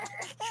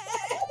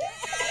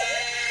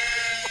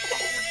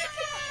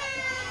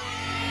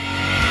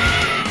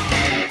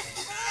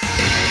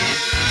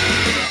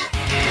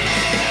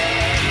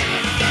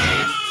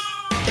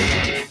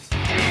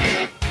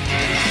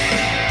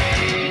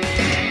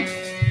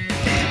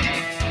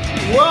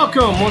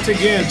Welcome once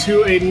again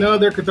to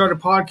another Cathartic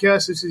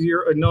Podcast. This is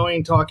your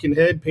annoying talking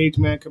head, Page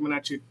Man, coming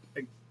at you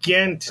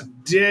again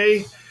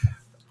today. I'm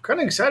kind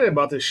of excited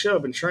about this show.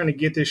 I've been trying to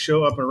get this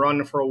show up and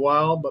running for a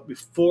while, but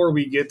before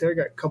we get there, I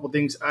got a couple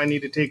things I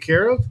need to take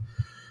care of.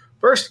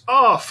 First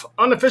off,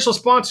 unofficial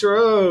sponsor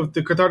of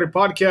the Cathartic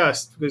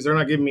Podcast, because they're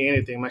not giving me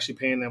anything. I'm actually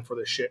paying them for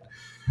this shit.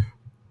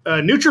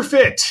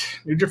 NutriFit.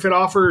 NutriFit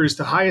offers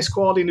the highest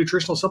quality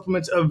nutritional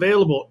supplements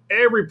available.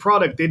 Every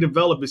product they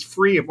develop is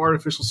free of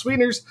artificial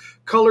sweeteners,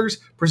 colors,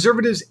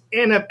 preservatives,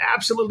 and have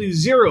absolutely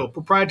zero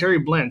proprietary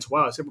blends.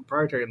 Wow, I said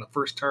proprietary in the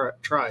first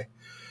try.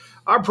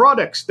 Our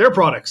products, their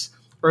products,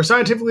 are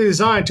scientifically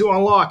designed to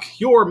unlock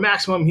your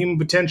maximum human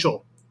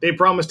potential. They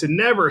promise to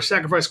never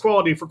sacrifice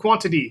quality for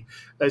quantity,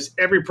 as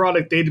every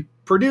product they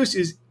produce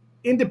is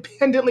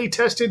independently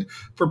tested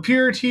for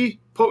purity,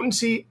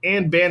 potency,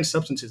 and banned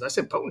substances. I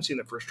said potency in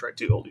the first try,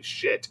 too. Holy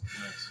shit.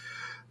 Nice.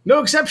 No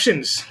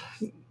exceptions.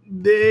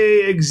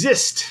 They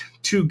exist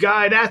to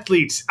guide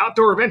athletes,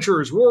 outdoor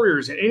adventurers,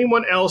 warriors, and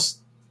anyone else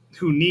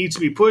who needs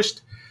to be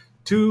pushed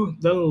to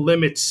the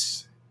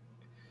limits,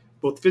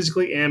 both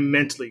physically and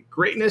mentally.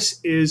 Greatness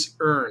is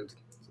earned.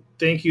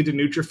 Thank you to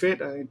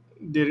NutriFit. I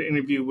did an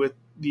interview with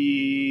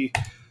the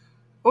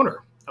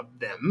owner of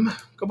them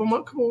about a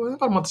month or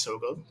so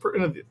ago, for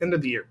end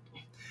of the year.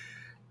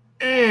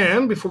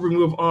 And before we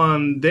move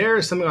on, there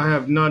is something I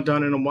have not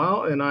done in a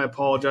while, and I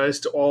apologize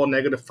to all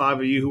 -5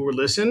 of you who were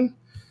listening.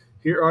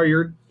 Here are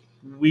your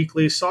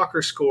weekly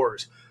soccer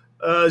scores.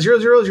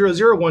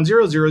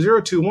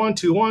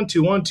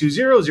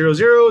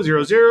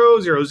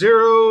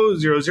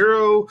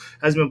 0-0-0-1-0-0-0-2-1-2-1-2-1-2-0-0-0-0-0-0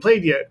 hasn't been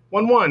played yet.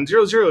 1-1,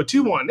 0-0,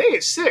 2-1. Hey,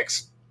 it's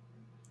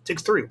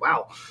 6-3.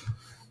 Wow.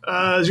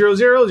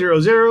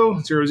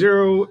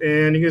 0-0-0-0-0-0,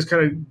 and you guys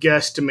kind of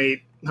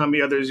guesstimate how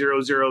many other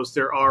 0-0s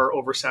there are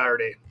over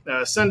Saturday.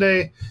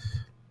 Sunday,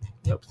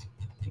 we'll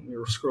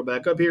scroll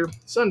back up here.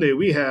 Sunday,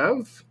 we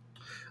have,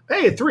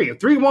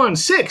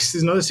 3-1-6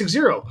 is another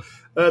 6-0.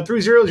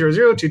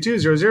 3-0-0-0, 2-2,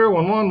 0-0,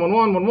 1-1,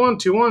 1-1, 1-1,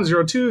 2-1,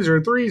 0-2,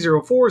 0-3,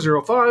 0-4,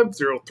 0-5,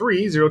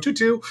 0-3,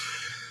 0-2-2,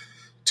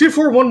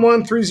 2-4,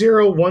 1-1,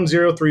 3-0,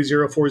 1-0,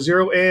 3-0,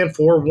 4-0, and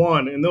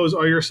 4-1. And those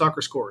are your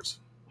soccer scores.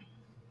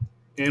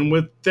 And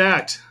with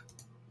that,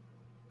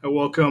 I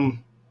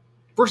welcome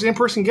first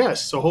in-person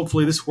guest. So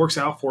hopefully this works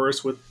out for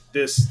us with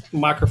this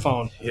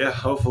microphone. Yeah,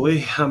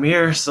 hopefully. I'm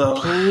here, so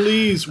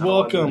please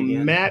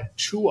welcome Matt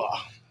Chua.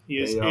 He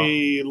is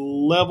a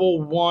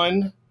level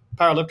 1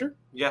 powerlifter.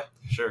 Yeah,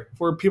 sure.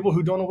 For people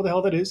who don't know what the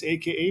hell that is,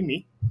 aka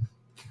me.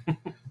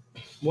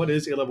 What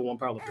is a level 1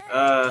 powerlifter?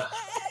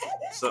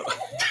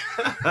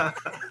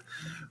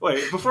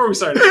 Wait, before we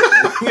start,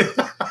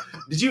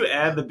 did you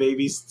add the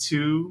babies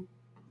to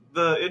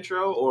the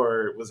intro,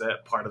 or was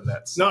that part of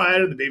that? No, I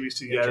added the babies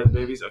to the intro. Added the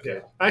babies? Okay.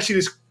 Yeah. I actually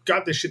just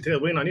got this shit today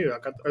waiting on you.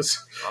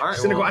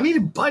 I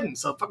needed buttons,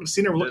 so I'm fucking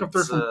sitting there looking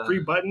for some free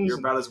buttons. You're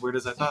about as weird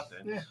as I thought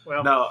then. Yeah,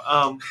 well. No,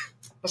 I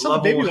saw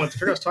the baby ones. I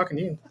figured I was talking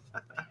to you.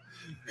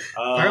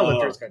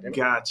 Powerlifters, goddamn.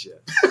 Gotcha.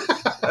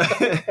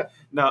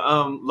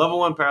 No, level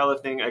 1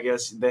 powerlifting, I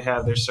guess they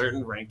have their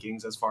certain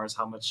rankings as far as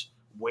how much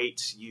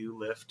weight you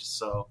lift.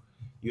 So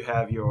you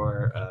have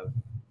your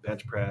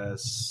bench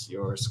press,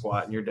 your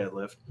squat, and your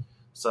deadlift.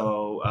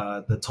 So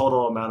the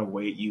total amount of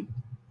weight you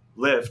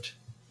lift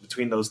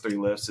between those 3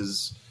 lifts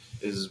is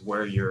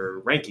where your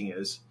ranking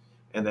is.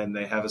 And then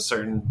they have a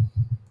certain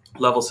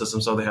level system.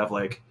 So they have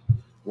like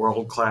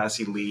world class,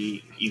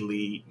 elite,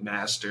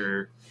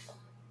 master,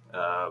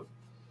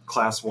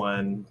 class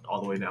 1,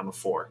 all the way down to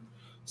 4.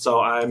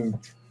 So I'm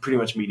pretty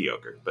much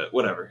mediocre, but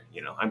whatever,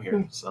 I'm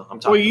here. So I'm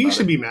talking. Well, you used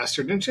to be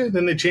master, didn't you?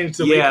 Then they changed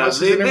the weight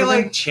classes and they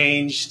everything?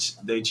 changed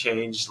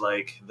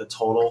like the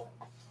total.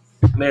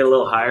 Made it a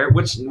little higher,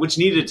 which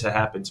needed to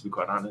happen, to be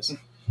quite honest.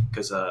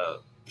 Because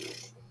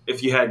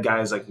if you had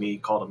guys like me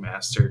called a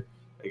master,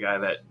 a guy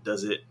that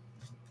does it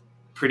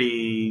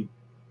pretty,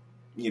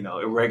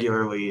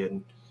 irregularly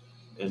and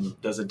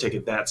doesn't take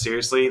it that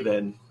seriously,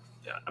 then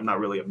I'm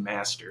not really a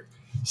master.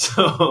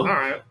 So all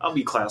right, I'll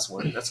be class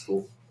 1. That's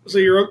cool. So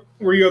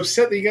were you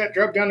upset that you got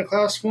dropped down to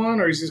class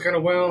 1, or is this kind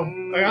of,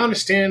 I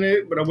understand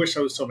it, but I wish I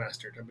was still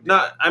mastered?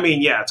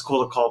 It's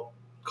cool to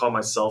call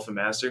myself a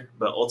master,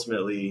 but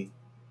ultimately,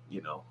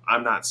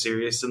 I'm not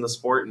serious in the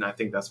sport, and I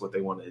think that's what they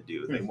want to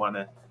do. They want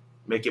to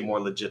make it more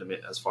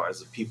legitimate as far as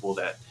the people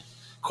that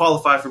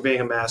qualify for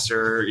being a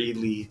master or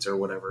elite or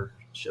whatever,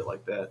 shit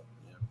like that.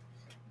 Yeah.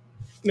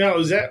 Now,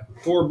 is that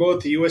for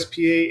both the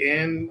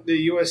USPA and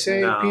the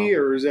USAP,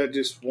 or is that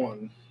just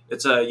one?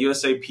 It's a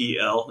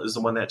USAPL is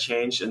the one that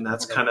changed, and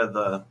that's kind of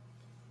the,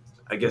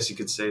 I guess you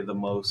could say, the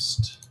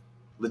most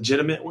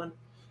legitimate one,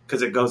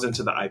 because it goes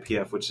into the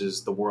IPF, which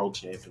is the World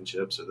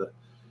Championships, or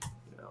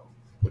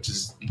which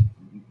is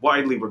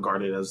widely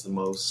regarded as the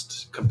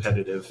most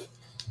competitive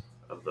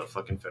of the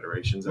fucking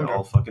federations. They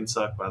all fucking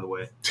suck, by the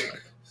way.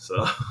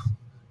 So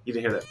you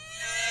didn't hear that.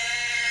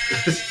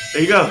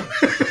 There you go.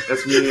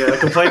 That's me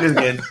complaining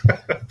again.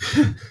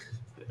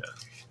 Yeah.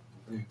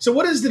 So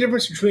what is the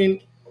difference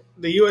between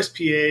the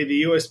USPA,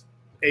 the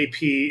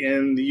USAP,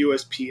 and the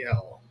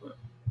USPL?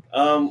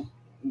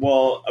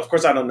 Well, of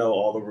course, I don't know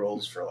all the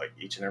rules for like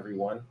each and every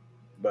one,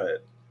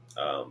 but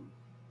all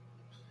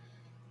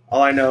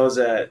I know is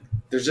that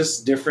there's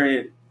just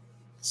different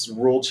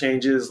rule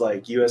changes.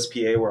 Like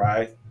USPA, where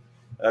I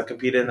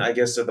compete in, I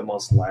guess they're the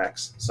most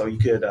lax. So you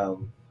could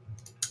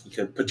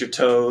put your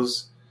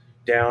toes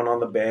down on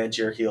the bench.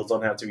 Your heels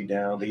don't have to be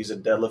down. They use a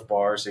deadlift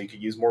bar, so you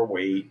could use more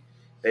weight.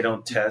 They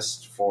don't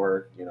test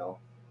for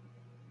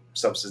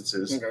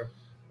substances. Okay.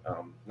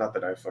 Not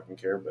that I fucking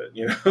care, but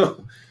yeah.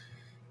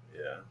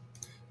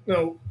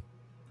 No.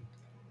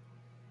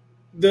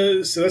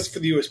 So that's for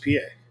the USPA.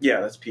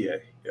 Yeah, that's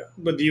PA. Yeah.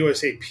 But the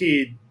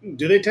USAP,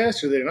 do they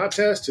test or do they not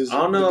test? I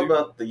don't know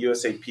about the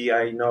USAP.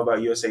 I know about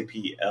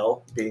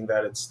USAPL, being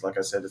that it's, like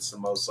I said, it's the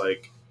most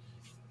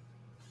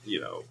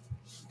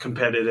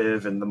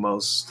competitive and the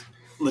most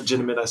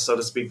legitimate, so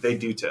to speak. They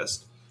do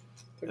test.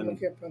 I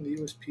can't find the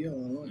USPL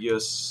online.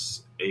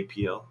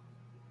 USAPL.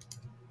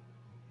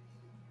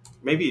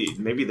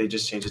 Maybe they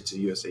just changed it to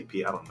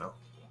USAP. I don't know.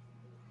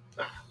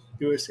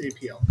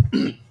 USAPL.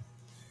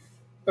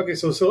 Okay,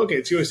 so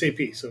it's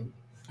USAP. So.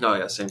 Oh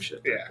yeah, same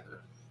shit. Yeah.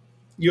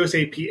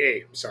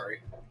 USAPA.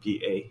 Sorry. PA.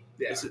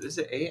 Yeah. Is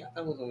it A?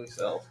 That was always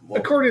L.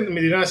 According to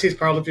the United States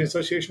Powerlifting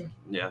Association.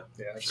 Yeah.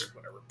 Yeah. Sure.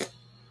 Whatever.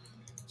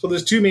 So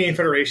there's two main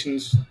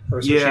federations or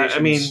associations. Yeah, I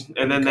mean,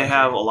 and then they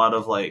have a lot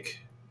of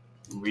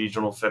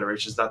regional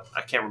federations that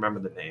I can't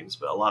remember the names,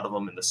 but a lot of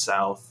them in the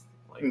South.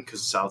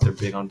 Because South are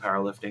big on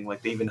powerlifting.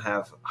 Like they even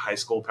have high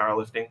school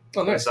powerlifting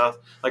in the South.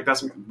 Like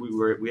that's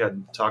we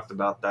had talked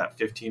about that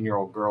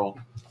 15-year-old girl.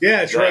 Yeah,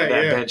 that's right.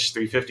 That bench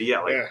 350.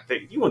 Yeah,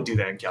 you won't do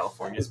that in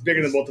California. It's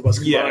bigger than both of us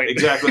combined. Yeah,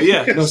 exactly.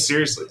 Yeah, no,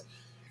 seriously.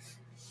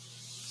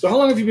 So how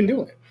long have you been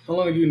doing it? How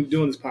long have you been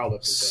doing this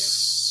powerlifting thing?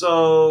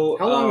 So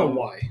how long and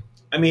why?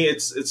 I mean,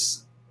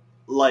 it's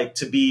like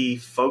to be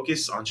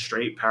focused on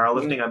straight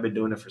powerlifting. I've been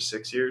doing it for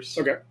 6 years.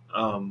 Okay.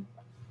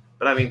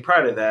 But I mean,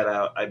 prior to that,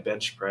 I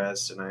bench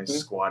pressed and I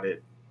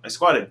squatted. I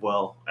squatted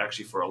well,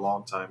 actually, for a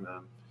long time.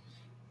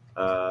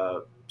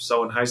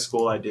 So in high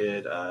school, I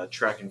did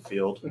track and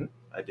field.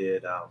 I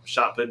did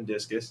shot put and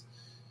discus.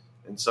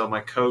 And so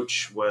my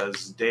coach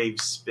was Dave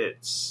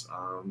Spitz.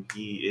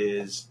 He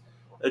is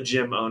a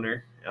gym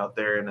owner out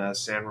there in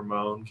San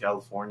Ramon,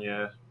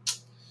 California.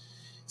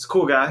 He's a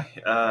cool guy.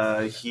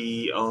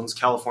 He owns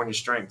California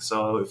Strength.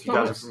 So if you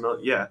guys are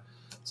familiar,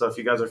 So if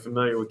you guys are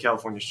familiar with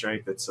California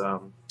Strength, it's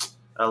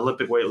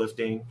Olympic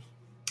weightlifting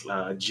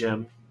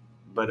gym,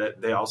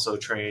 but they also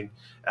train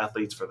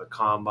athletes for the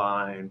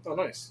combine. Oh,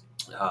 nice.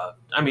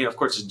 I mean, of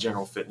course, it's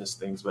general fitness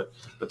things, but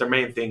their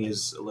main thing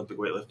is Olympic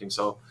weightlifting.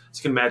 So as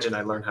you can imagine,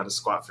 I learned how to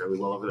squat fairly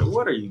well over there.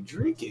 What are you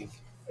drinking?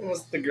 It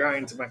was the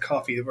grinds of my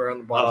coffee that were on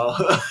the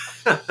bottom.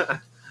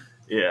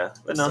 Yeah,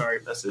 but no, sorry,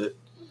 that's it.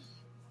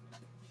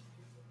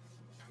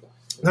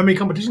 How many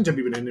competitions have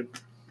you been in?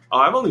 Oh,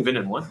 I've only been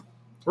in one.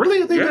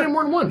 Really? They've been in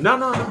more than one?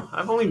 No.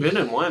 I've only been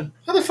in one.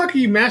 How the fuck are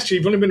you master?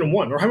 You've only been in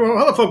one. Or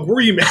how the fuck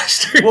were you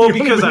master? Well,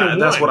 because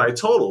that's what I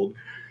told.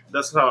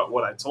 That's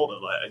what I told him.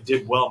 I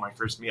did well my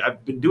first meet.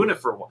 I've been doing it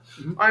for a while.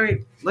 Mm-hmm. I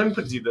mean, let me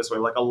put it this way.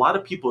 Like a lot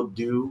of people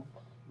do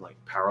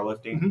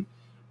powerlifting,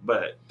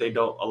 but they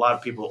don't. A lot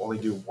of people only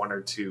do 1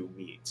 or 2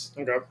 meets.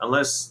 Okay.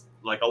 Unless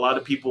a lot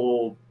of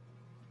people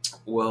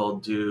will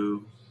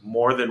do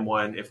more than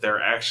one if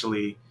they're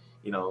actually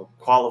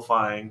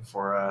qualifying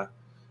for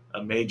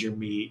a major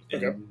meet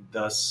and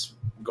thus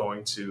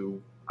going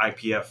to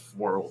IPF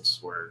Worlds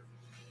where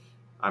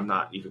I'm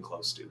not even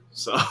close to.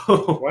 So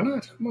why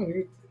not? Come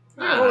on,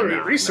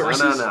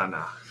 resources.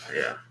 No.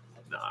 Yeah,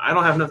 no, I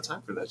don't have enough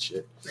time for that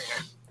shit.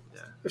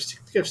 Yeah,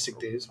 you have sick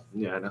days.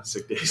 Yeah, I know,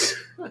 sick days.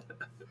 But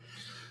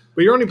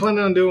you're only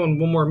planning on doing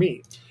one more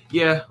meet.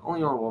 Yeah,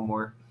 only on one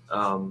more.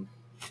 Then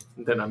I'm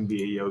gonna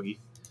be a yogi.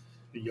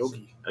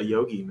 A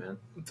yogi, man.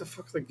 What the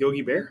fuck, like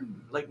Yogi Bear?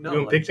 No, you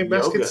doing picnic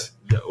baskets?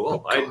 Yeah,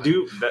 well, I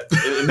do.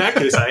 In that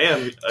case, I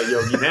am a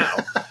yogi now.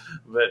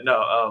 But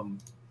no,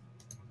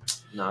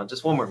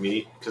 just one more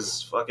meet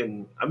because I've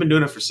been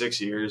doing it for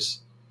 6 years,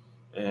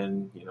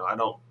 and I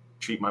don't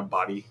treat my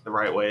body the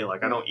right way.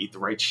 Like I don't eat the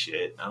right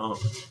shit. I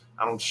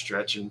don't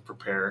stretch and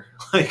prepare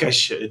like I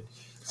should.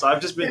 So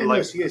I've just been you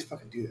guys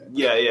fucking do that.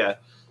 Yeah.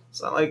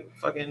 So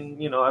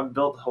I've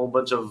built a whole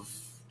bunch of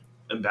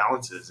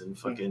imbalances and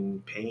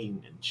fucking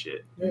pain and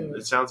shit. Yeah.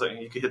 It sounds like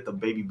you could hit the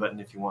baby button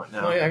if you want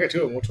now. Oh yeah, I got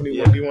 2 of them. Which one do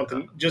you want? Do you want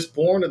the just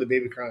born or the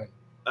baby crying?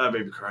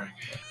 Baby crying.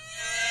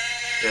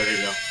 Yeah, there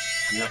you go.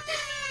 Yeah.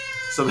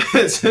 So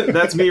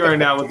that's me right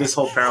now with this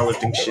whole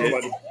powerlifting shit.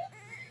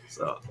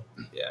 So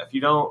yeah, if you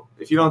don't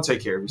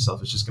take care of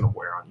yourself, it's just gonna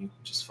wear on you.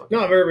 Just fucking.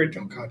 No, very, very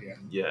drunk. God, yeah.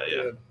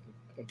 Yeah.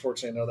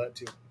 Unfortunately, I know that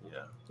too.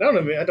 Yeah. I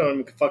don't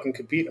even fucking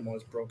compete. I'm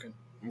always broken.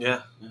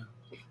 Yeah.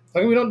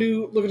 Like we don't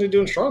look into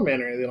doing strongman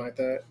or anything like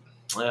that.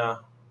 Yeah.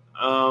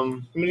 I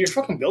mean, you're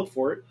fucking built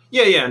for it.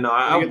 Yeah. No,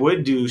 I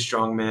would do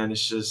strongman.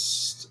 It's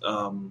just,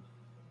 I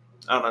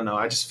don't know.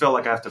 I just feel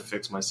like I have to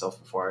fix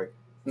myself before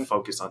I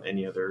focus on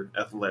any other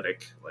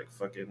athletic,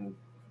 fucking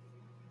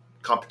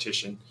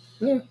competition.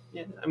 Yeah.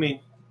 I mean,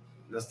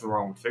 that's the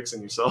wrong with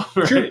fixing yourself,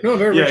 right? True. No,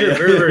 very true.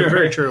 Very, very,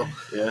 very true.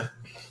 Yeah.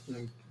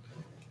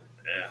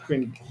 Yeah. I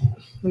mean,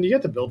 when you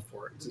get the build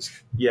for it, it's just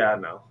Yeah, I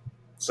know.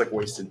 It's like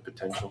wasted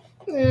potential.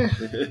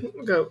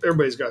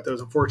 everybody's got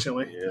those,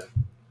 unfortunately. Yeah.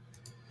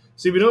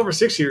 So you've been over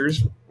 6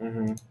 years.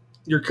 Mm-hmm.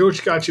 Your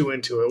coach got you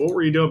into it. What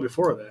were you doing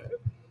before that?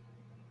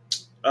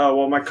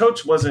 Well, my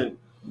coach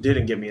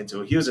didn't get me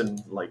into it. He was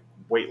in like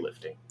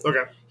weightlifting.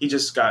 Okay. He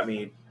just got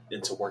me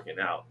into working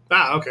out.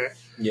 Okay.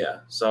 Yeah.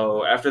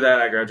 So after that,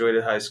 I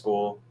graduated high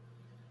school,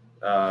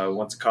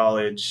 went to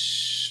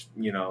college,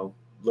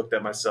 looked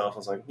at myself. I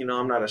was like,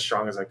 I'm not as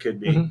strong as I could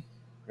be.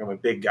 Mm-hmm. I'm a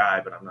big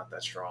guy, but I'm not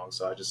that strong.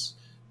 So I just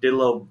did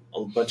a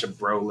bunch of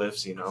bro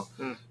lifts,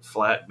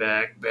 flat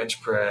back,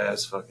 bench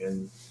press,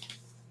 fucking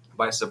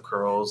bicep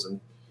curls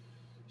and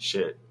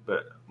shit.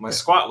 But my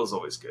squat was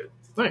always good.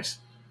 Nice.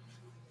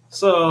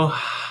 So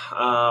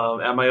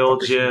at my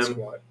old gym,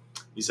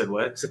 you said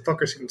what? It's a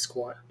fuckers who can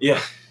squat.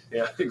 Yeah,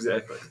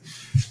 exactly.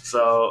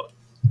 So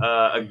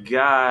a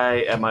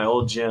guy at my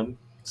old gym,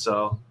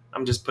 so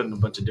I'm just putting a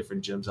bunch of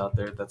different gyms out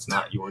there. That's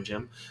not your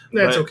gym.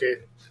 That's okay.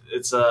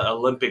 It's an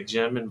Olympic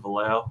gym in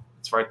Vallejo.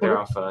 It's right there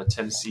off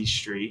Tennessee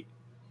Street.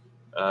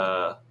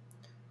 No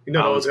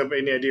one's have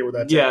any idea where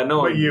that's yeah, at. no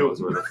one but you.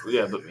 knows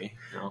where but me.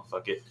 No,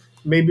 fuck it.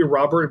 Maybe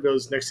Robert if it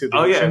was next to the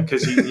ocean. ocean.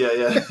 Because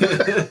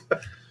yeah.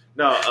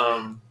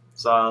 No,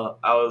 so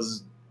I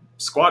was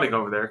squatting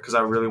over there because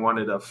I really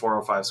wanted a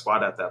 405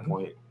 squat at that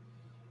point.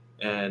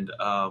 And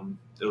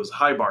it was a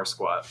high bar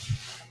squat.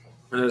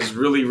 And this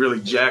really, really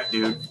jacked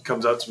dude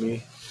comes up to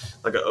me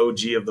like an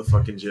OG of the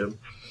fucking gym.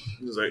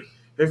 He was like,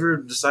 have you ever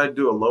decided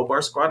to do a low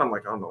bar squat? I'm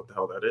like, I don't know what the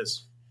hell that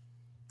is.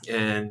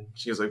 And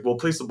she was like, well,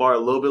 place the bar a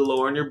little bit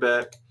lower on your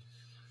back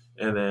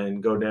and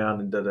then go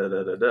down and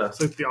da-da-da-da-da. It's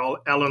like the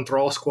Alan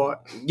Thrall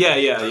squat.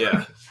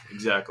 Yeah.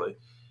 Exactly.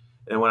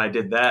 And when I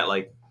did that,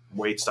 like,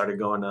 weight started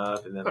going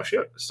up, and then I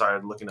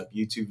started looking up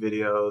YouTube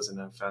videos, and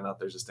then found out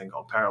there's this thing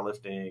called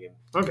powerlifting,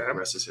 and the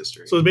rest is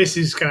history. So it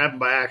basically just kind of happened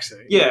by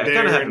accident. Yeah, it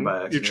kind of happened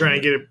by accident. You're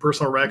trying to get a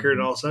personal record,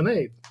 and all of a sudden,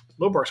 hey,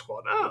 low bar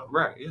squat. Oh,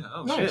 right, yeah.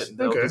 Oh, nice. Shit.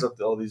 That opens up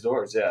all these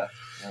doors, yeah.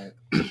 Right.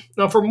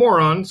 Now, for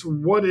morons,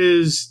 what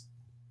is,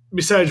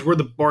 besides where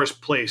the bar is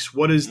placed,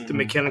 what is the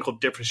mechanical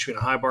difference between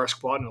a high bar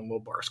squat and a low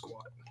bar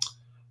squat?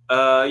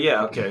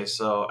 Yeah, okay.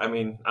 So, I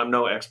mean, I'm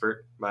no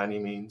expert by any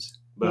means.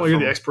 But you're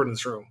the expert in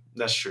this room.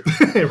 That's true.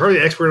 You're probably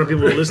the expert on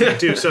people who are listening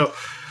too. So,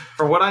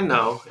 from what I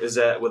know is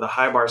that with a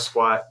high bar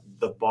squat,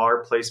 the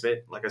bar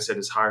placement, like I said,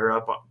 is higher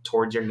up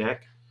towards your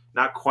neck,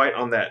 not quite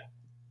on that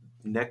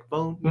neck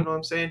bone. You know what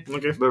I'm saying?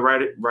 Okay. But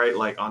right,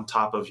 like on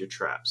top of your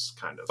traps,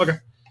 kind of. Okay.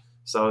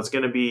 So it's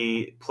going to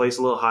be placed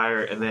a little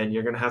higher, and then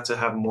you're going to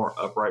have more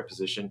upright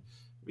position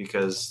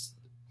because,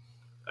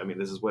 I mean,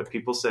 this is what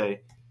people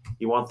say.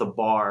 You want the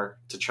bar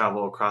to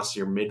travel across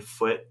your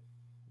midfoot,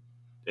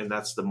 and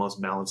that's the most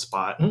balanced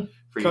spot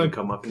for you to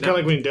come up and down. Kind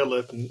of like when you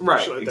deadlift. And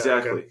right, like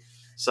exactly. Okay.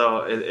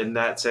 So in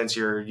that sense,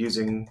 you're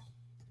using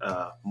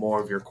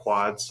more of your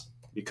quads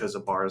because the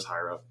bar is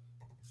higher up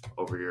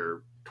over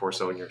your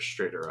torso and you're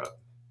straighter up.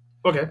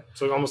 Okay,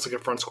 so almost like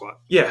a front squat.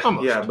 Yeah,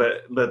 almost. Yeah,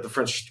 but the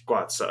front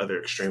squat's the other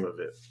extreme of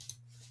it.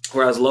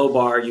 Whereas low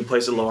bar, you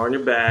place it lower on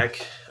your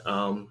back.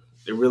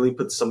 It really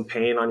puts some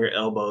pain on your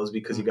elbows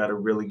because you got to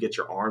really get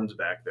your arms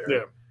back there.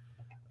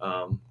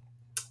 Yeah.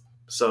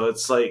 So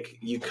it's like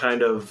you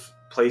kind of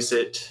place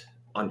it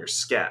on your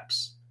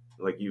scaps.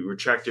 Like you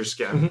retract your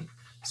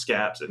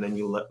scaps and then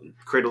you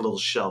create a little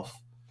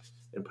shelf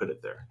and put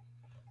it there.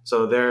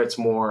 So there it's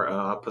more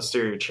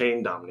posterior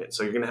chain dominant.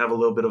 So you're going to have a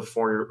little bit of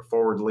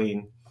forward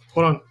lean.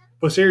 Hold on.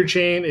 Posterior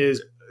chain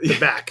is the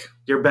back.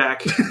 Your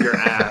back, your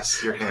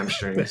ass, your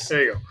hamstrings.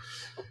 There you go.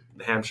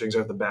 The hamstrings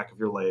are at the back of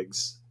your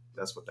legs.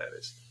 That's what that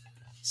is.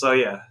 So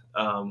yeah.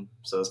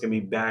 So it's going to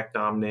be back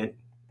dominant.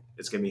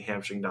 It's going to be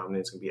hamstring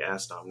dominant. It's going to be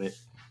ass dominant.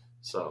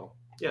 So,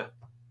 yeah,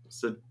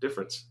 it's the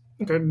difference.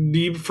 Okay. Do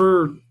you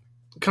prefer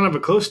kind of a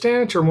close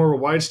stance or more of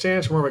a wide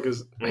stance? Or more like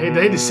I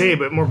hate to say it,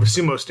 but more of a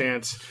sumo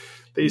stance.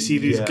 That you see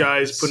these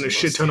guys putting a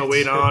shit ton of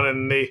weight on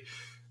and they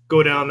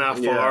go down that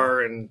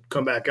far and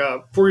come back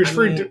up for your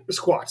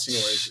squats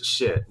anyways.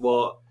 Shit.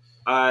 Well,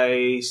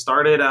 I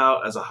started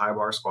out as a high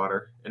bar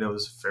squatter, and it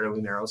was a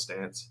fairly narrow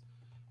stance.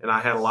 And I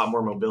had a lot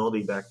more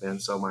mobility back then,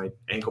 so my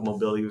ankle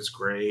mobility was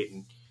great,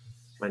 and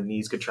my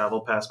knees could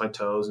travel past my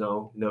toes,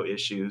 no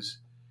issues.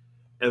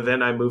 And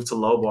then I moved to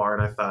low bar,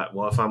 and I thought,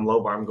 well, if I'm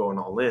low bar, I'm going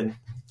all in.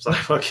 So I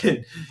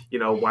fucking,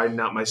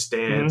 widened out my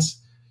stance,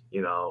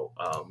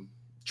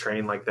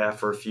 trained like that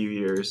for a few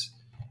years.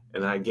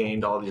 And I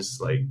gained all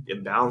these like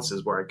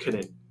imbalances where I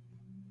couldn't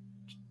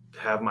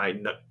have my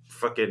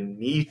fucking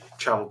knee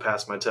travel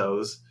past my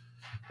toes.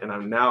 And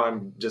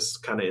I'm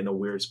just kind of in a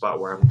weird spot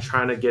where I'm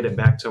trying to get it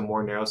back to a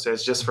more narrow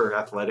stance just for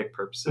athletic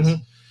purposes.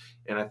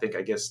 And I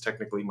guess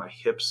technically my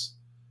hips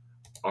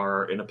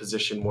are in a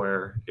position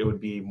where it would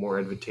be more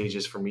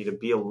advantageous for me to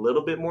be a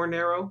little bit more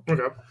narrow.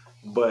 Okay.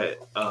 But,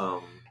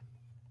 But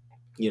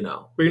you're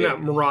not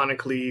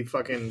moronically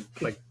fucking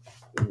like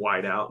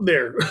wide out.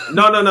 There.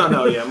 No.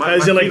 Yeah. My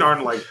feet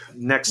aren't like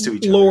next to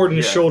each other. Lower than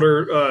the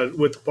shoulder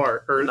width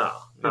apart. No,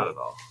 not at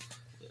all.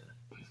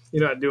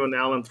 You're not doing the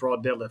Alan Thrall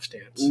deadlift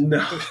stance.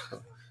 No.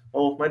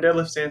 Oh, my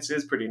deadlift stance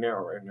is pretty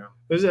narrow right now.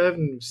 I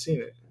haven't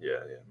seen it. Yeah.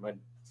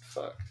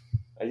 Fuck.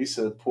 I used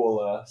to pull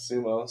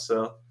sumo,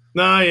 so.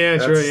 No, yeah,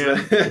 that's, sure, yeah.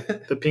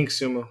 The pink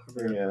sumo.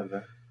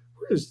 Yeah.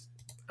 Where's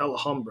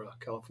Alhambra,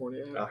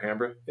 California?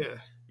 Alhambra? Yeah.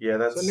 Yeah,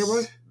 Is that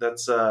nearby?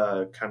 That's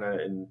kind of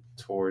in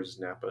towards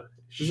Napa.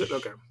 Is it?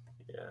 Okay.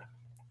 Yeah.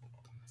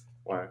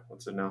 Why?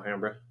 What's in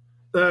Alhambra?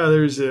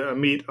 There's a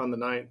meet on the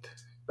 9th.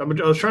 I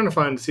was trying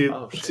to see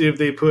if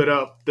they put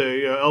up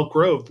the Elk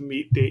Grove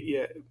meet date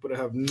yet, but I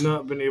have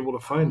not been able to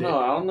find it. No,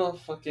 I don't know.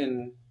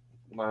 Fucking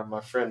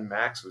my friend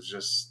Max was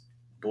just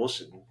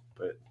bullshitting,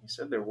 but he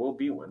said there will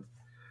be one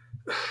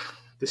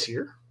this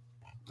year.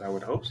 I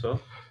would hope so.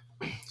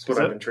 That's what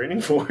I've been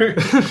training for.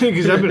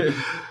 Because I've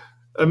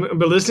been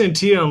listening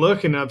to you and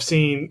looking. I've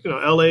seen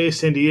L.A.,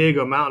 San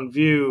Diego, Mountain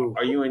View.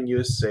 Are you in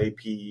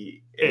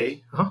USAPA?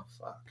 Huh?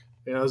 Fuck.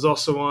 Yeah, I was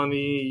also on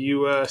the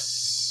USAP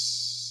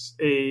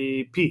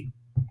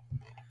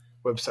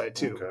website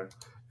too. Okay.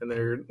 And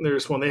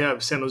there's one they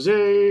have San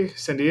Jose,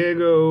 San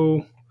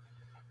Diego.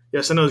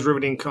 Yes, I know it's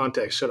riveting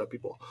context. Shut up,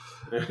 people.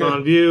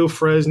 Mountain View,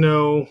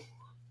 Fresno,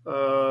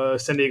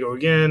 San Diego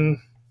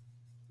again,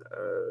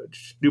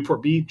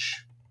 Newport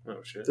Beach.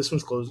 Oh shit! This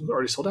one's closed.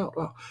 Already sold out.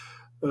 Wow.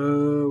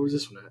 Where's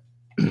this one at?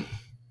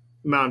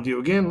 Mountain View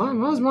again.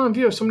 How's Mountain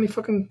View? I have so many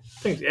fucking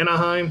things.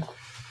 Anaheim.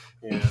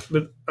 Yeah.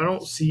 But I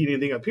don't see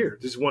anything up here.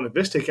 There's one in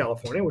Vista,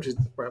 California, which is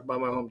right by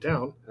my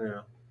hometown.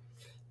 Yeah.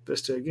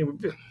 Vista again.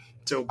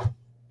 So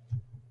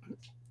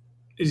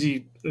I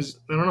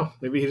don't know.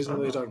 Maybe he doesn't know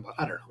what he's talking about.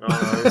 I don't know.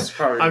 It's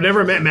probably I've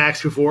never met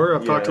Max before.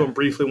 I've talked to him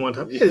briefly one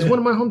time. Yeah, he's one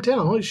of my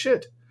hometown. Holy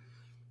shit.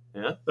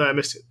 Yeah? I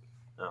missed it.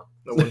 Oh.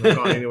 I wouldn't have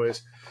gone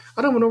anyways.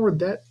 I don't even know where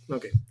that...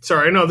 Okay.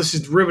 Sorry. I know this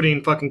is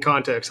riveting fucking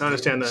context. I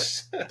understand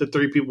that. The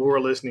 3 people who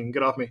are listening.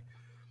 Get off me.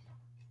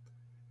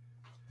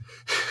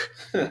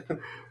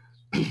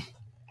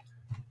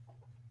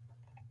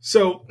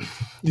 So, you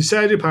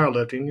decided to do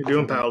powerlifting. You're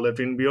doing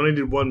powerlifting. We only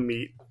did one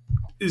meet.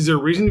 Is there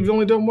a reason you've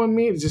only done one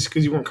meet? Is this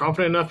because you weren't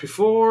confident enough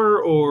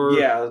before, or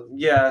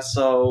Yeah.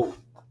 So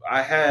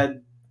I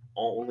had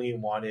only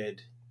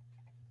wanted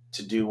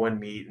to do one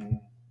meet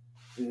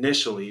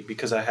initially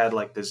because I had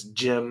like this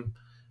gym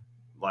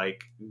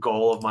like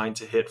goal of mine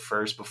to hit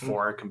first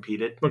before I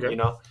competed. Okay.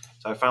 So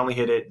I finally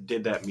hit it,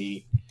 did that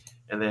meet,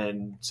 and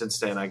then since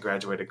then I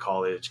graduated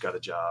college, got a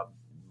job,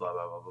 blah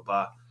blah blah blah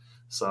blah.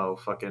 So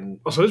fucking.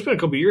 Oh, so it's been a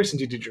couple of years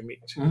since you did your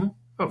meet. Mm-hmm.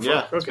 Oh, fuck.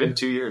 Yeah, it's okay. been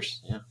 2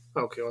 years. Yeah.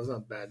 Okay, well, it's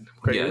not bad.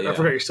 Yeah. I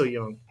forgot you're still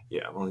young.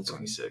 Yeah, I'm only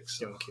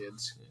 26. Young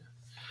kids.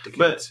 Yeah.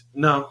 But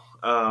no,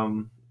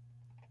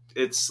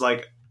 it's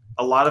like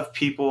a lot of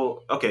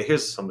people. Okay,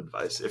 here's some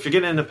advice. If you're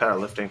getting into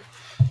powerlifting,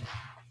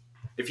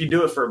 if you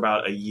do it for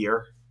about a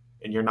year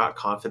and you're not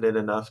confident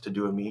enough to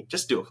do a meet,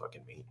 just do a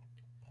fucking meet.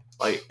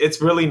 Like,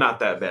 it's really not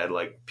that bad.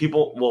 Like,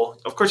 people,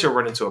 well, of course you'll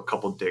run into a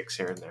couple dicks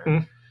here and there.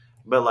 Mm-hmm.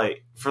 But,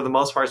 like, for the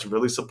most part, it's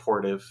really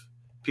supportive.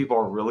 People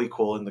are really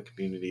cool in the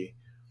community.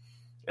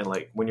 And,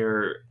 like, when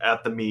you're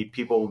at the meet,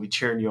 people will be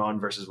cheering you on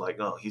versus, like,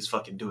 oh, he's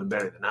fucking doing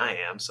better than I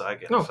am, so I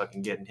gotta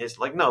fucking get in his.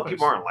 Like, no,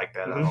 people aren't like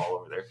that at all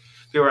over there.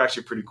 People are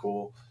actually pretty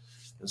cool.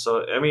 And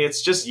so, I mean,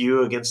 it's just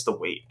you against the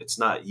weight. It's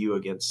not you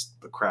against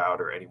the crowd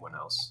or anyone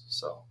else.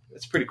 So,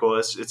 it's pretty cool.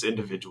 It's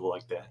individual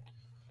like that.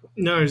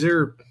 Now, is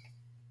there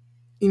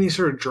any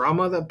sort of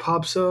drama that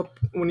pops up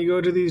when you go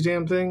to these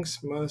damn things?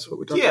 Well, that's what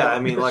we talked about. Yeah, I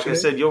mean, like I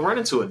said, you'll run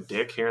into a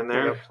dick here and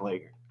there. Yeah.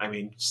 Like, I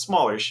mean,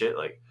 smaller shit.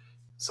 Like,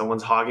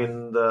 someone's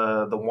hogging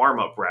the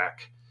warm-up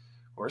rack.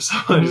 Or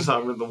someone's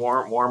hogging the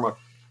warm-up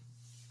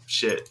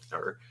shit.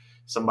 Or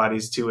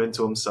somebody's too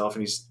into himself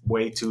and he's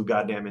way too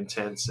goddamn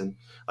intense. And,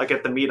 like,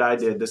 at the meet I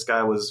did, this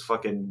guy was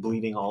fucking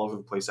bleeding all over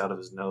the place out of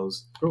his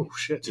nose. Oh,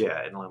 shit.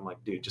 Yeah, and I'm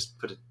like, dude, just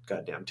put a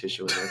goddamn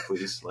tissue in there,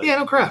 please. Like, yeah,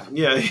 no crap.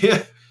 Yeah.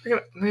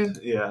 Man.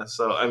 Yeah,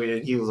 so, I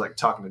mean, he was, like,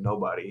 talking to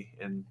nobody.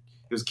 And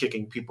he was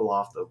kicking people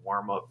off the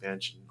warm-up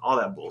bench and all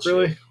that bullshit.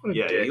 Really? What a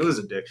Yeah, dick. he was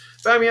a dick.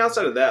 But, I mean,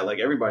 outside of that, like,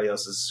 everybody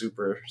else is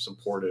super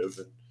supportive.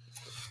 And,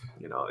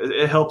 you know,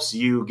 it helps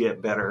you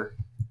get better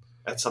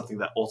at something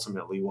that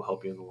ultimately will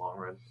help you in the long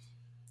run.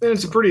 And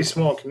it's a pretty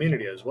small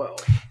community as well.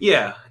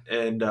 Yeah,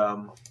 and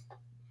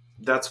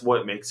that's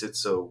what makes it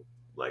so,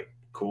 like,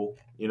 cool,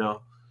 you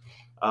know?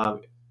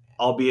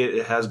 Albeit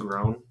it has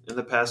grown in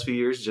the past few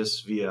years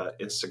just via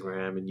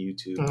Instagram and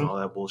YouTube and all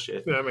that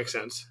bullshit. Yeah, that makes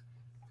sense.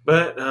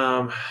 But,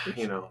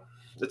 you know,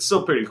 it's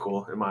still pretty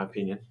cool, in my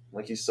opinion.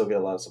 Like, you still get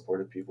a lot of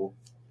supportive people.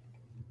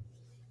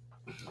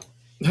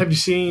 Have you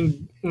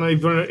seen?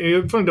 You've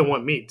only done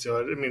one meet, so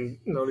I mean,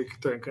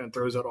 that kind of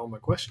throws out all my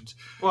questions.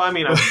 Well, I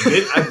mean,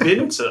 I've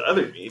been to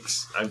other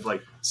meets. I've,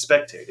 like,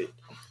 spectated.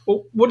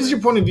 Well, what is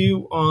your point of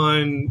view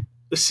on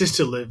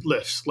assisted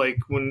lifts? Like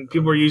when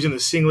people are using the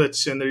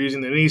singlets and they're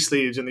using the knee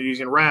sleeves and they're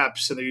using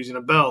wraps and they're using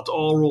a belt,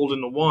 all rolled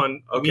into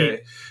one.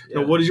 Okay.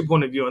 Yeah. Now, what is your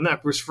point of view on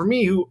that? Because for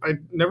me, who I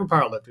never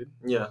powerlifted,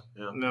 Yeah.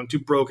 and I'm too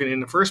broken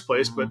in the first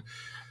place,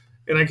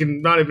 and I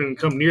can not even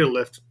come near to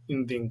lift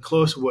anything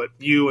close to what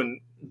you and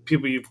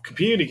people you've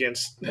competed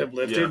against have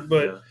lifted.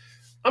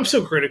 I'm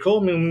so critical.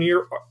 I mean, when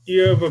you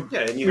have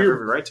and you have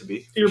every right to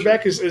be. Your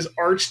back is as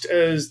arched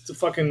as the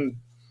fucking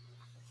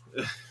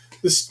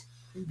this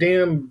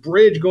damn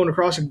bridge going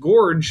across a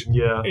gorge,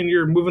 Yeah. and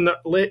you're moving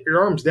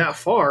your arms that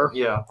far,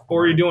 Yeah.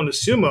 or you're doing a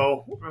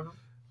sumo.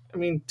 I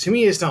mean, to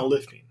me, it's not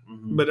lifting.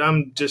 Mhm. But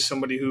I'm just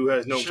somebody who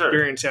has no Sure.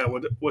 experience at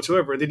it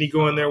whatsoever. Then you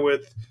go in there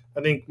with,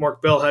 I think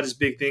Mark Bell had his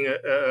big thing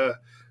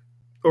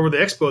over the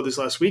expo this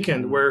last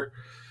weekend, where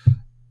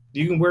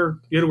you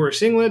had to wear a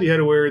singlet, you had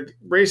to wear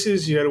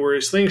braces, you had to wear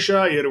a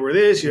slingshot, you had to wear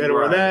this, you had to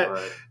wear that,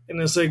 Right.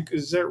 and it's like,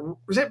 is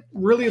that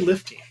really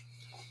lifting?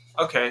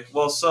 Okay.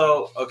 Well,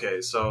 so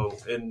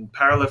in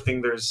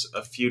powerlifting, there's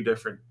a few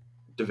different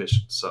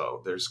divisions.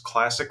 So there's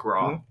classic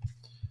raw,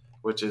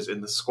 which is in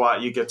the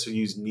squat, you get to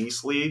use knee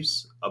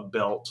sleeves, a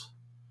belt,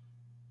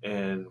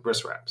 and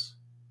wrist wraps.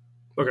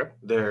 Okay.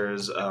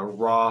 There's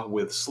raw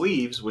with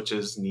sleeves, which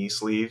is knee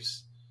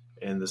sleeves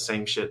and the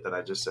same shit that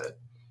I just said.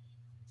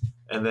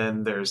 And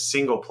then there's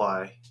single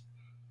ply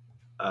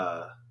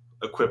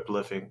equipped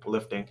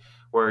lifting,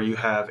 where you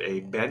have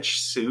a bench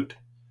suit,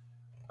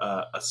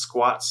 a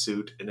squat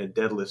suit, and a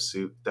deadlift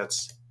suit.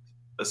 That's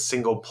a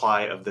single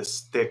ply of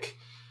this thick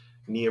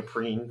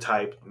neoprene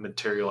type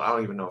material. I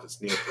don't even know if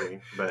it's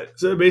neoprene, but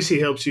So it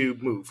basically helps you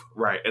move.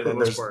 right. And For then the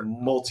most there's part.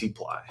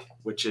 multiply,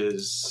 which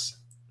is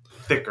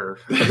thicker.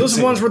 Are those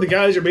the ones where the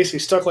guys are basically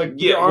stuck like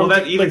Yeah, their arms, well,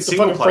 that even like the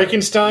single fucking ply.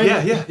 Frankenstein?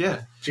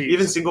 Yeah. Jeez.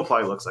 Even single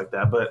ply looks like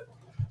that, but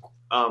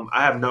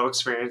I have no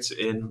experience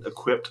in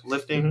equipped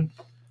lifting.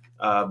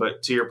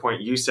 But to your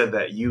point, you said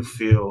that you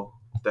feel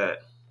that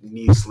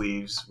knee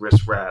sleeves,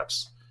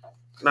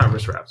 not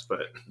wrist wraps, but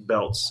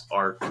belts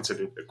are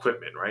considered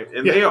equipment, right?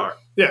 And Yeah. they are.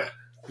 Yeah.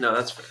 No,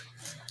 that's fair.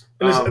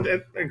 And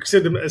it's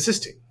consider them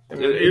assisting. I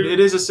mean, It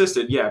is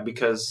assisted, yeah,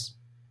 because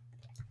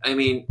I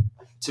mean,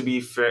 to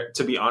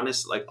be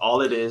honest, like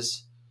all it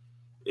is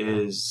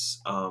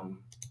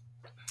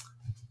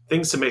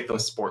things to make the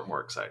sport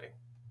more exciting.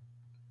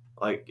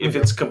 Like if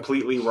it's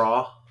completely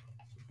raw,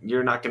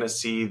 you're not going to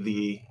see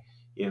the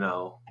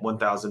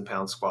 1,000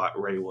 pound squat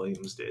Ray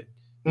Williams did,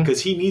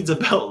 because he needs a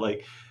belt.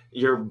 Like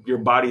your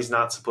body's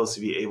not supposed to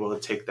be able to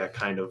take that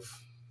kind of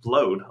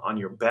load on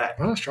your back.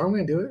 Why don't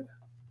strongman do it?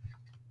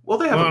 Well,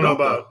 they have I a don't know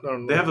belt. about. I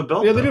don't know. They have a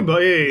belt. Yeah, they though. do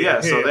belt.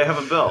 Yeah. So they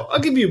have a belt. I'll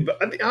give you.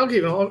 I'll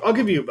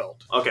give you a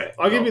belt. Okay.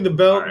 I'll give you the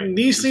belt. All right.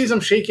 Knee sleeves, I'm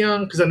shaky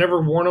on because I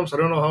never worn them, so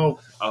I don't know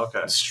how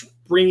Okay.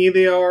 springy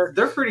they are.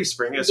 They're pretty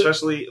springy,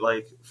 especially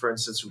like, for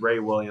instance, Ray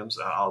Williams.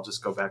 I'll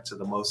just go back to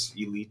the most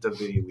elite of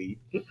the elite.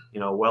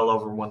 Well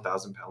over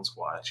 1,000 pound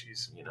squat.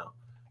 Jeez.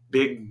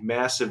 Big,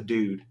 massive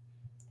dude.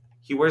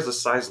 He wears a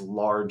size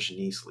large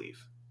knee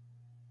sleeve.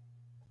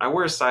 I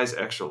wear a size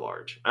extra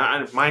large.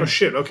 Oh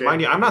shit. Okay.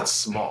 Mind you, I'm not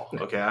small.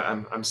 Okay,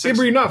 I'm Yeah, 6.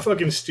 but you're not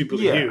fucking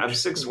stupidly Yeah, huge. I'm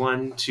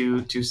 6'1",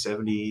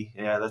 270.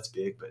 Yeah, that's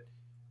big. But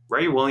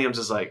Ray Williams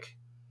is like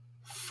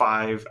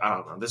 5. I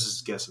don't know. This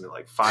is guessing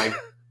like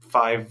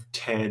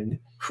 5'10",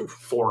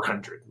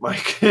 400. Like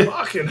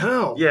Fucking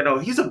hell. yeah, no,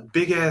 he's a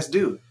big ass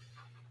dude.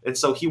 And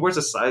so he wears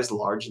a size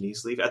large knee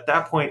sleeve. At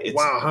that point, it's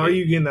Wow. How are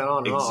you getting that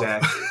on? and off?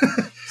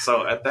 exactly.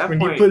 So at that When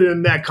point, you put it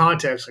in that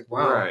context, like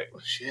wow. Right. Oh,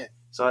 shit.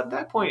 So at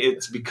that point,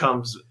 it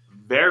becomes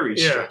very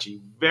Yeah.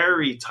 stretchy,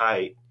 very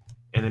tight,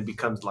 and it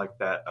becomes like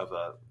that of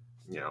a,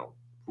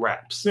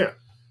 wraps. Yeah.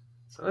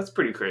 So that's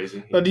pretty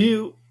crazy. Do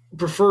you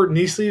prefer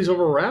knee sleeves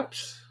over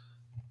wraps?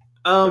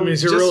 I mean,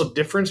 is there a real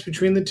difference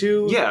between the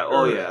two? Yeah. Or-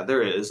 Oh, yeah.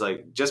 There is,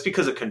 like, just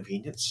because of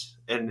convenience,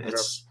 and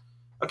it's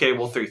okay.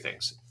 Well, 3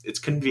 things. It's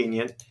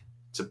convenient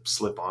to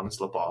slip on and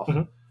slip off.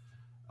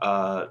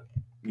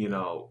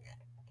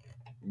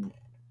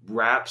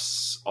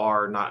 Wraps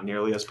are not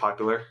nearly as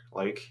popular.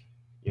 Like,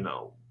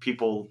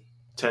 people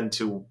tend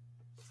to,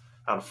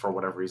 I don't know, for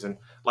whatever reason,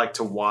 like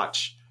to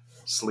watch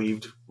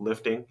sleeved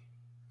lifting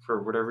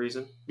for whatever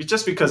reason.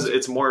 Just because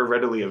it's more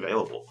readily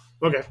available.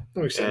 Okay,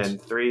 that makes sense.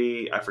 And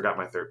 3, I forgot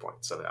my third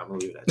point, so I'm going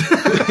to leave it at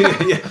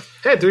that. Yeah.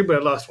 I had 3, but I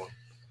lost one.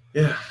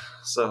 Yeah.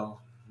 So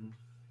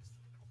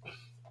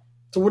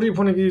what are your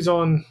point of views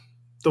on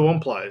the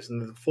one plies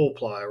and the full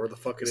ply, or the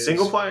fuck it is?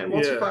 single ply and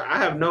multi Yeah. ply, I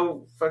have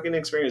no fucking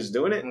experience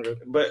doing it, Okay.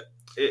 but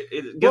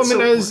it Well, I gets mean,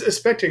 so- as a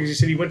spectator, you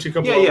said you went to a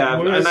couple. yeah, of,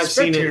 and as a I've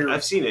seen it. spectator-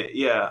 I've seen it.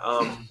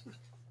 Yeah.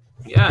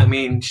 Yeah. I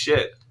mean,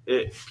 shit.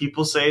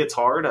 People say it's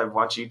hard. I've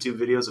watched YouTube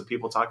videos of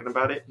people talking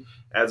about it.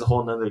 Adds a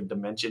whole nother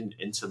dimension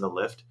into the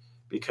lift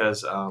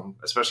because,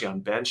 especially on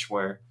bench,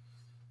 where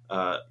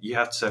you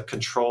have to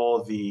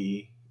control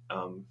the,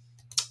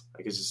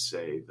 I guess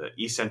the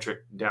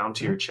eccentric down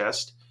to your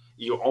chest.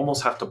 You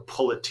almost have to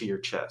pull it to your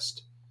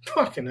chest.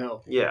 Fucking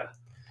hell. Yeah.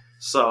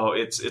 So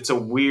it's a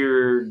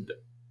weird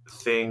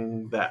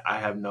thing that I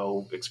have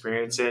no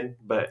experience in,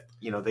 but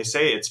they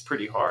say it's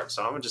pretty hard,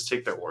 so I'm gonna just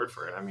take their word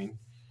for it. I mean,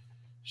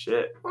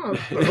 shit. Well,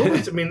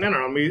 I mean, I don't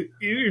know. I mean,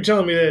 you're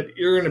telling me that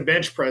you're in a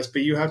bench press,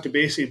 but you have to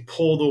basically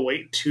pull the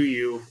weight to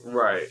you.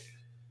 Right.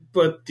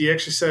 But the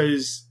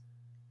exercise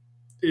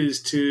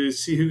is to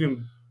see who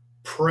can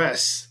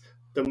press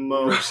the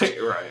most.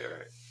 Right.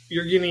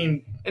 You're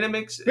getting. And it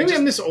makes Maybe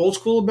I'm this old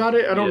school about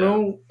it. I don't Yeah.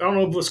 know. I don't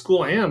know what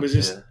school I am. It's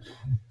just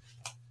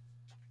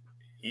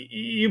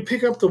you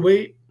pick up the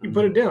weight, you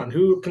put it down.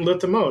 Who can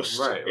lift the most?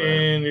 Right.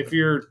 And if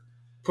you're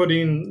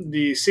putting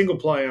the single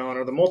ply on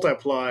or the multi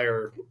ply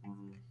or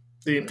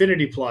the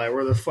infinity ply,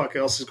 where the fuck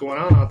else is going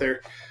on out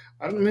there.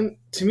 I mean,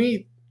 to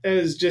me,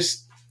 as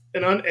just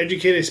an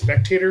uneducated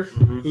spectator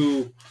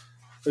who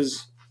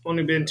has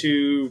only been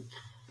to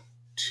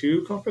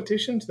 2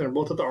 competitions, and they're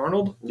both at the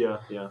Arnold. Yeah.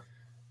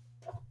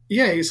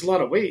 It's a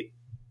lot of weight,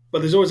 but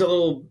there's always that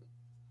little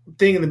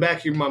thing in the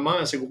back of my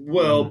mind. It's like,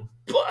 well,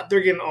 but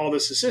they're getting all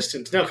this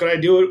assistance. Now, could I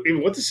do it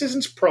even with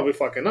assistance? Probably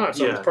fucking not.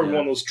 So it's probably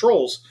one of those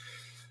trolls.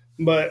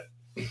 But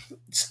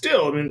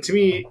still, I mean, to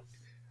me,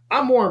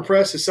 I'm more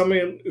impressed as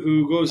somebody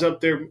who goes up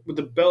there with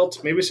the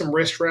belt, maybe some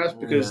wrist wraps,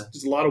 because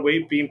there's a lot of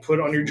weight being put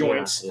on your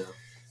joints,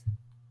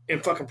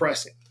 and fucking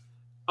pressing.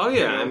 Oh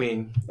yeah, I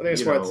mean, I think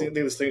that's why I think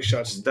this thing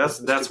shots.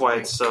 That's why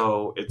it's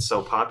so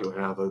popular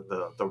now.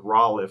 The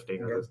raw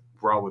lifting, or the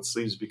raw with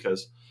sleeves,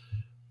 because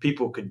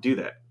people could do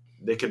that.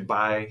 They could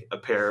buy a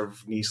pair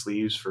of knee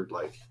sleeves for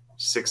like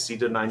 $60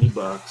 to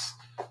 $90,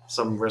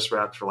 some wrist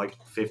wraps for like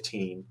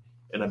 $15,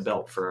 and a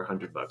belt for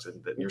 $100,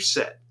 and then you're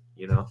set.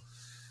 You know,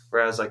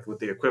 whereas like with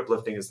the equip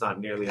lifting, it's not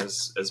nearly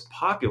as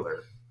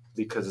popular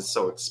because it's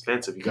so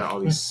expensive. You got all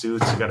these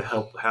suits. You got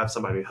to have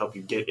somebody to help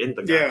you get in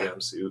the goddamn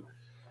suit.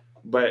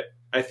 But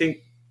I think,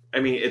 I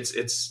mean,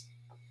 it's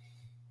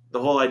the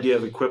whole idea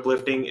of equip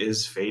lifting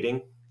is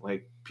fading.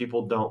 Like,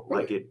 people don't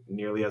like it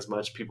nearly as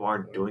much. People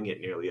aren't doing it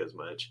nearly as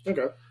much.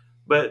 Okay.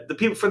 But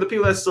for the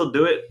people that still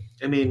do it,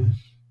 I mean,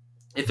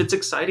 if it's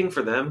exciting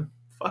for them,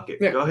 fuck it.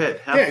 Go ahead.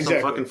 Have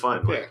some fucking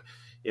fun. Like,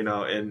 you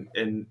know, and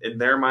in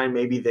their mind,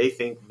 maybe they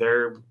think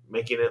they're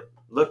making it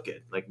look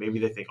good. Like, maybe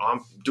they think, oh,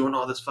 I'm doing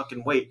all this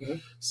fucking weight. Mm-hmm.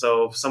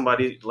 So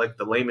somebody like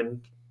the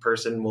layman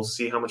person will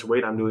see how much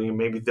weight I'm doing, and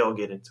maybe they'll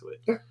get into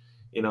it. Yeah.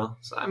 You know?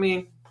 So, I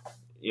mean,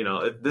 you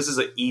know, this is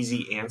an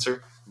easy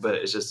answer, but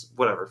it's just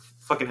whatever.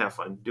 Fucking have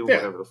fun. Do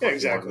whatever the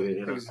fuck you want to do,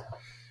 you know?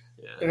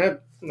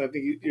 And I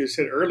think you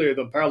said earlier,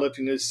 the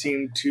powerlifting has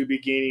seemed to be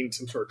gaining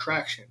some sort of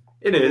traction.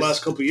 It is. The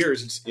last couple of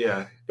years.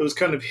 It was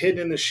kind of hidden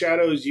in the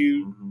shadows.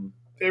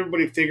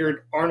 Everybody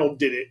figured Arnold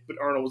did it, but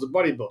Arnold was a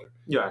bodybuilder.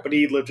 Yeah. But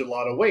he lifted a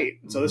lot of weight.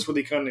 So that's what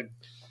they kind of...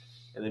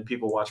 And then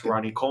people watch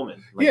Ronnie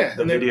Coleman. Like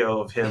the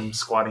video of him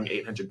squatting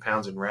 800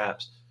 pounds in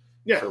reps.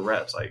 For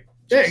reps. Like,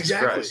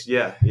 exactly. Christ.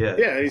 Yeah.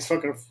 He's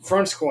fucking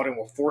front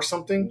squatting, 4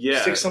 something?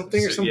 6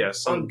 something? Or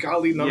some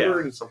ungodly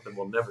number. And something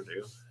we'll never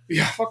do.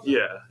 Fuck.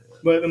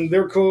 But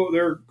they're cool.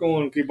 They're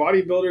going, okay,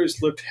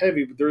 bodybuilders lift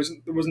heavy, but there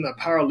wasn't that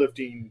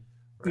powerlifting.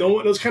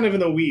 No, it was kind of in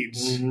the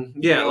weeds. Mm-hmm.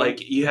 Yeah, you know?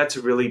 Like, you had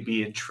to really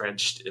be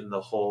entrenched in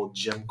the whole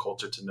gym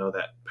culture to know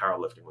that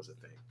powerlifting was a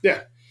thing.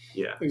 Yeah.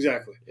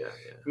 Exactly. Yeah.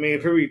 I mean,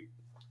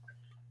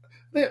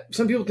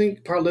 some people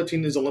think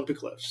powerlifting is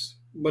Olympic lifts,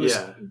 but it's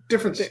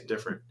different.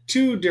 Different.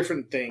 2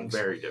 different things.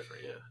 Very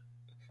different. Yeah.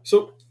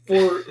 So,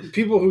 for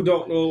people who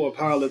don't know what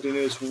powerlifting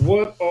is,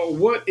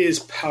 what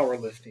is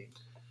powerlifting?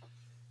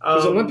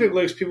 Because Olympic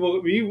lifts,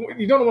 people,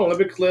 you don't know what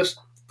Olympic lifts.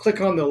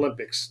 Click on the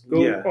Olympics. Go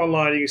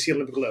online, you can see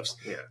Olympic lifts.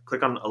 Yeah,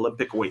 click on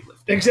Olympic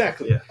weightlifting.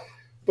 Exactly. Yeah.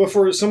 But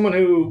for someone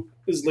who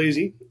is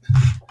lazy,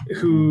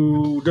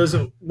 who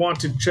doesn't want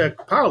to check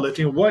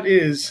powerlifting, what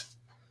is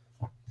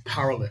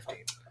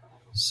powerlifting?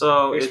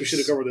 So I guess we should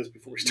have covered this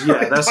before we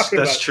started. Yeah,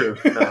 that's true.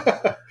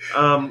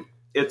 No.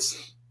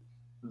 It's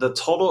the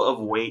total of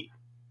weight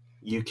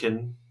you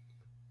can,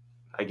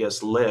 I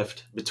guess,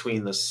 lift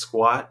between the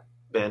squat,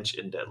 bench,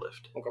 and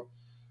deadlift. Okay.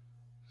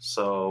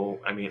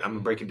 So, I mean, I'm going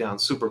to break it down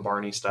super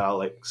Barney style,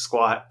 like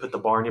squat, put the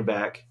bar on your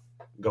back,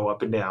 go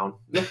up and down.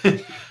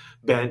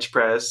 Bench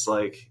press,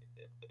 like,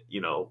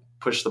 you know,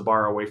 push the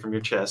bar away from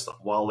your chest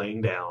while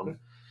laying down.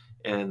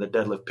 And the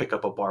deadlift, pick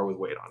up a bar with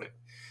weight on it.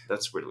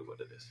 That's really what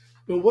it is.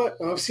 Well, what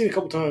I've seen a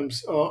couple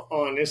times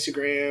on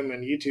Instagram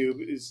and YouTube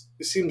is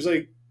it seems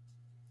like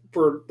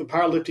for the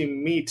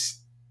powerlifting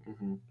meets,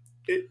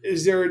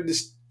 is there a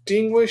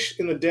distinguish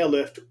in the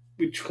deadlift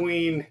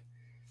between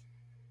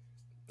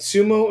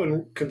sumo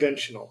and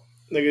conventional?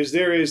 Like, if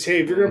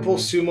you're going to pull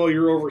sumo,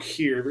 you're over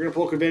here. If you're going to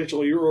pull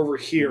conventional, you're over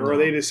here. No. Or are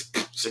they just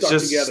stuck together?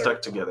 It's just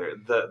stuck together.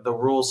 The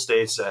rule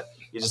states that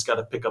you just got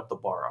to pick up the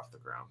bar off the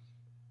ground.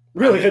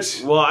 Really?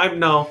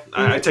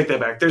 I take that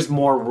back. There's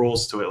more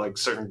rules to it, like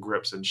certain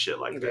grips and shit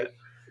like that.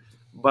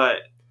 But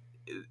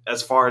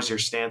as far as your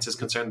stance is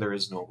concerned, there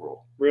is no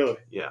rule. Really?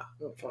 Yeah.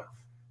 Oh, fuck.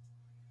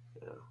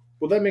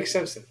 Well, that makes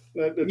sense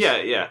then.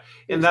 Yeah.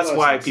 And that's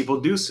why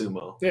people do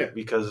sumo. Yeah.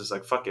 Because it's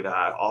like, fuck it.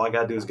 All I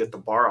got to do is get the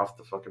bar off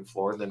the fucking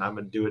floor, then I'm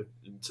going to do it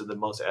into the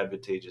most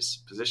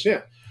advantageous position.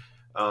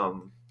 Yeah.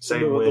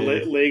 Same with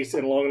the legs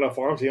and long enough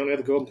arms, you only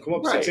have to come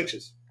up 6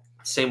 inches.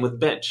 Same with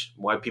bench.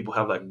 Why people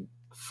have like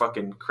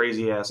fucking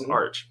crazy ass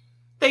arch.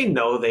 They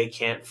know they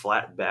can't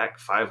flat back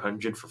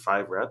 500 for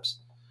 5 reps,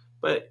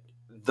 but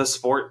the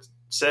sport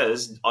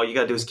says all you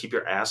got to do is keep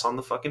your ass on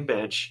the fucking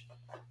bench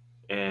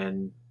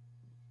and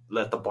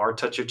let the bar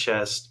touch your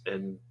chest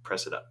and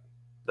press it up.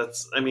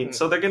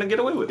 So they're going to get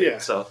away with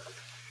it. So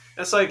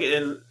that's like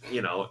in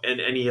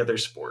any other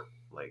sport.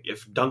 Like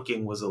if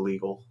dunking was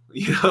illegal,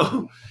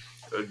 it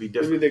would be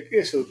different.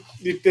 So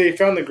they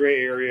found the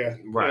gray area.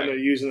 Right. And they're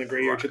using the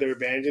gray area to their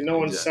advantage. And no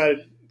one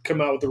decided to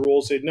come out with the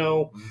rules, said,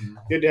 no, you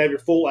have to have your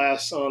full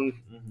ass on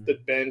the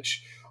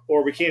bench,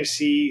 or we can't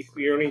see.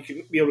 You only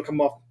can be able to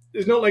come off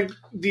it's not like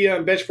the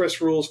bench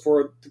press rules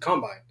for the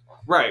combine.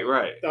 Right.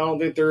 I don't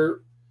think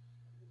they're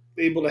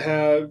able to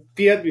have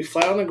feet have to be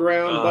flat on the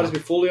ground, butt has to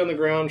be fully on the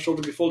ground,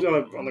 shoulder to be fully on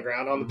the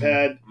ground, on the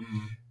pad,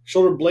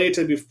 shoulder blades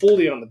have to be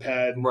fully on the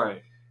pad.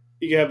 Right.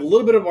 You can have a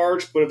little bit of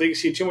arch, but if they can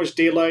see too much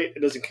daylight,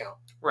 it doesn't count.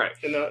 Right.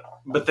 And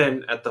but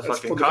then at the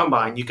fucking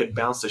combine, you could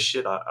bounce the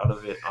shit out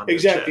of it on exactly. your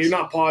chest. You're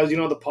not paused. You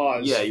don't have the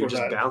pause. Yeah, you're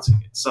just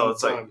bouncing it. So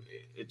it's like,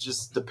 it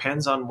just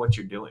depends on what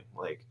you're doing.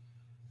 Like,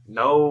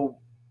 no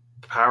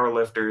power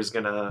lifter is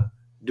going to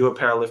do a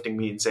powerlifting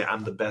meet and say,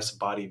 I'm the best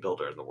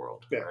bodybuilder in the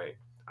world. Yeah. Right?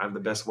 I'm the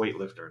best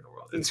weightlifter in the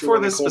world. It's for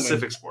this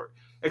specific sport.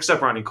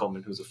 Except Ronnie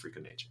Coleman, who's a freak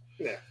of nature.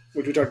 Yeah,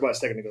 which we talked about a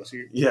second ago. So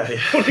you don't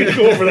need to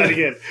go over that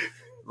again.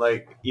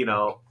 Like,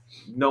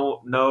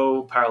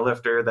 no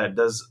powerlifter that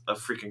does a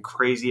freaking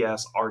crazy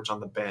ass arch on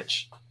the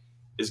bench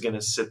is going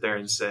to sit there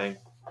and say,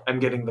 I'm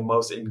getting the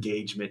most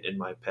engagement in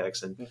my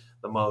pecs and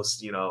the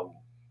most, I don't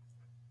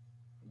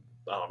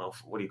know,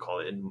 what do you call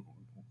it, in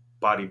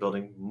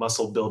bodybuilding,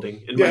 muscle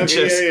building in my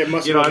chest.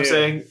 You know what I'm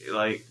saying?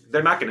 Like,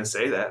 they're not going to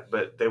say that,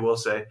 but they will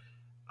say,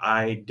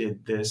 I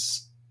did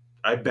this,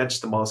 I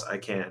benched the most I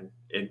can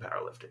in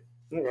powerlifting.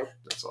 Okay.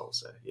 That's all I'll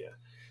say, yeah.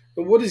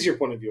 But what is your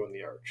point of view on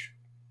the arch?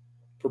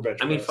 For bench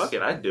press? I mean, fuck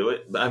it, I'd do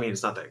it. I mean,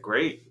 it's not that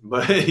great,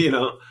 but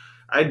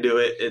I'd do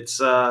it. It's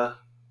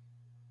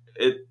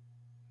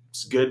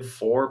good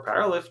for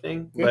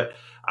powerlifting, but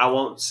I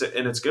won't sit,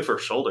 and it's good for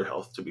shoulder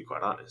health, to be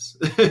quite honest.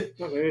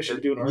 Well, maybe I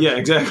should do an arch. Yeah,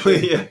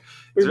 exactly. Yeah,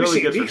 it's really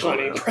good for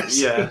shoulder health.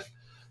 Yeah,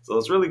 so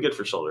it's really good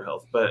for shoulder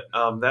health. But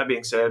that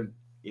being said,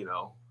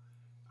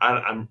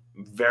 I'm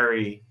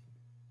very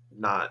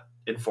not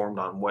informed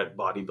on what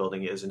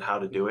bodybuilding is and how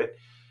to do it,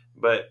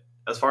 but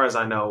as far as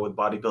I know, with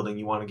bodybuilding,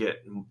 you want to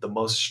get the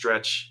most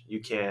stretch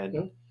you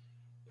can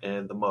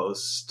and the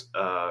most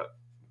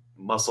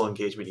muscle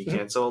engagement you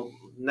can. So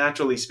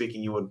naturally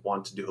speaking, you would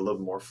want to do a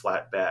little more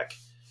flat back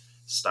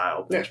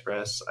style bench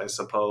press, I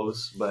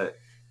suppose. But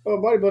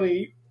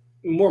bodybuilding,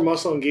 more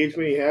muscle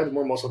engagement you have, the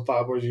more muscle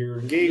fibers you're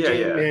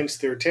engaging, hence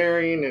they're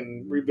tearing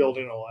and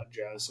rebuilding all that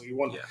jazz. So you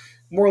want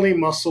more lean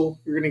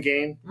muscle you're going to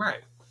gain. Right.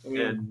 I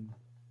mean,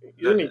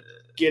 you're going to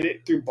get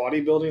it through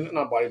bodybuilding,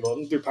 not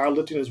bodybuilding, through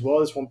powerlifting as well.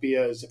 This won't be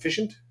as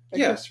efficient, I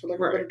guess, for lack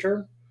of a better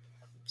term.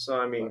 So,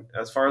 I mean,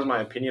 as far as my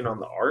opinion on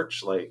the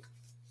arch, like,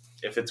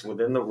 if it's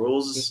within the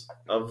rules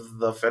of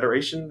the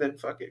federation, then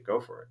fuck it, go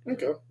for it.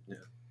 Okay. Yeah.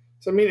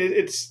 So, I mean,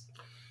 it's...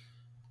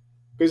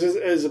 Because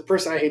as a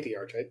person, I hate the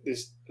arch.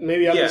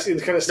 Maybe I'm just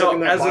kind of stuck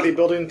in that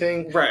bodybuilding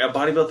thing. Right, a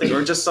bodybuilding thing,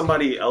 or just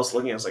somebody else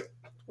looking at it, was like,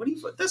 what do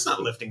you... That's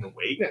not lifting a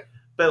weight. Yeah.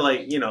 But,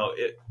 like,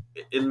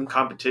 in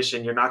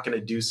competition, you're not going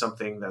to do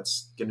something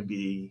that's going to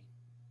be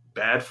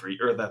bad for you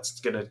or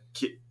that's going to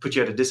put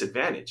you at a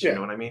disadvantage. You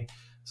know what I mean?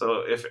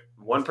 So if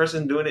one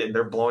person's doing it and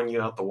they're blowing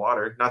you out the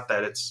water, not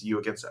that it's you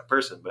against that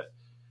person, but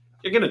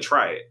you're going to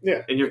try it.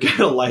 Yeah. And you're going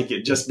to like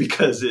it just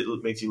because it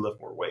makes you lift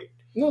more weight.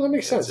 No, that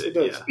makes sense. It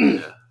does.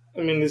 Yeah.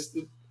 I mean,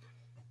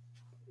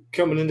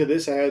 coming into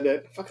this, I had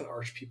that fucking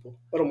arch people.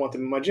 I don't want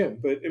them in my gym.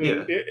 But, I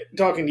mean,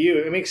 talking to you,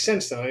 it makes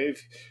sense, though.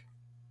 If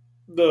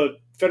the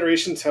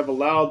federations have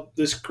allowed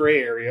this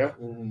gray area,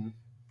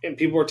 and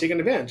people are taking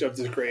advantage of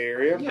this gray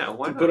area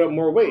to put up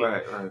more weight.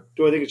 Right.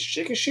 Do I think it's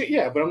chicken shit?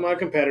 Yeah, but I'm not a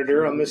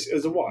competitor on this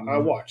as a watch. I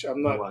watch.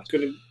 I'm not going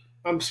to.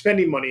 I'm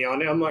spending money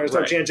on it. There's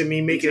no chance of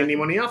me making any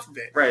money off of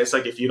it. Right. It's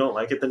like if you don't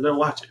like it, then don't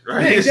watch it.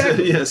 Right. Yeah,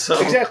 exactly.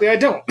 Exactly. I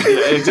don't.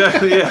 Yeah,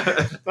 exactly.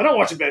 Yeah. I don't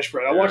watch a bench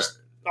press.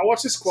 I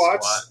watch the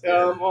squats.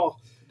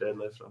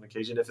 Deadlift on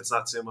occasion if it's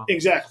not sumo.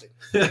 Exactly.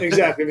 If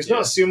it's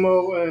not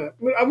sumo,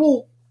 I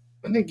will.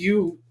 I think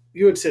you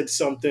had said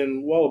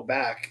something a while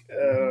back.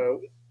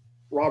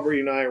 Robert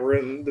and I were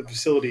in the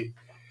facility.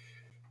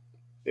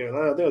 I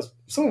think it was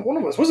one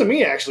of us. Wasn't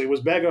me actually.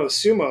 Was bagging on the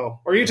sumo.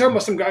 Or are you talking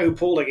about some guy who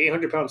pulled like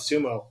 800 pounds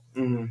sumo?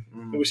 And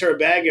we started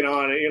bagging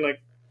on it. You're like,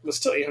 it's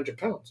still 800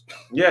 pounds.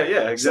 Yeah,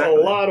 exactly. Still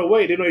a lot of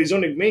weight. He's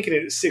only making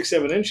it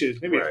 6-7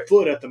 inches, maybe a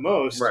foot at the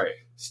most. Right.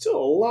 Still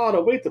a lot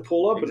of weight to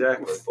pull up in a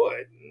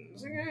foot.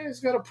 It's like, he's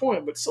got a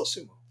point, but still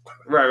sumo.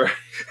 Right.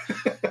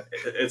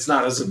 It's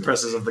not as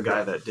impressive as the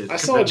guy that did. I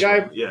saw a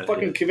guy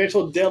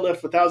conventional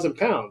deadlift 1,000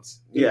 pounds.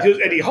 He was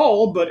Eddie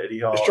Hall, but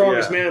the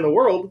strongest man in the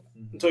world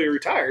until he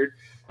retired.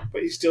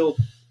 But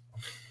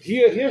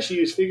he actually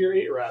used figure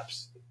 8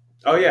 wraps.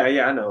 Oh yeah,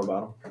 I know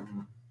about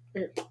him.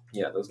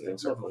 Yeah, those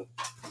things are cool.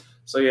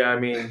 So yeah, I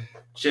mean,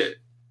 shit.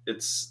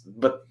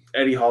 But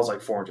Eddie Hall's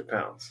like 400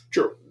 pounds.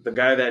 True. The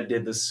guy that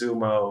did the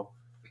sumo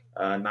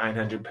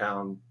 900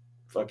 pound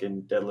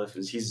fucking deadlift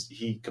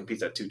he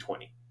competes at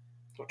 220.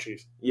 Oh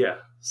jeez. Yeah.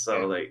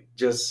 So like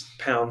just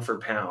pound for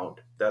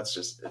pound,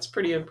 it's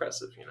pretty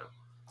impressive,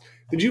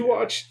 Did you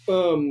watch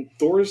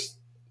Thor's?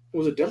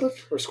 Was it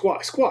deadlift or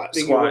squat? Squat,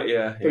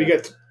 yeah. But you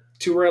got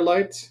 2 red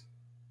lights.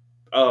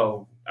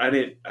 Oh, I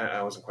didn't.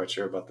 I wasn't quite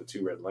sure about the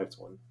 2 red lights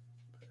one.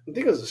 I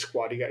think it was a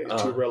squat. He got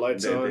 2 red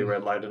lights on. They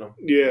red lighted them.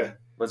 Yeah.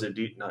 Was it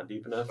not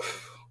deep enough?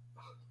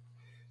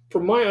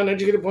 From my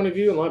uneducated point of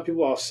view, a lot of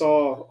people I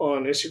saw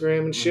on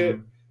Instagram and shit,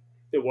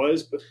 it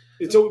was. But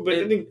I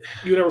think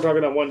you and I were talking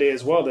about one day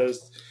as well.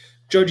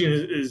 judging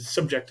is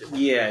subjective.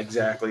 Yeah,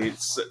 exactly.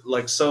 It's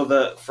like for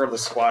the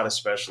squat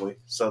especially.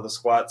 So the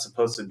squat's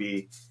supposed to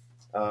be.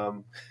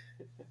 Got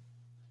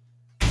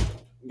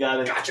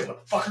it. Gotcha,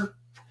 motherfucker.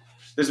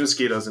 There's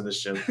mosquitoes in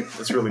this gym.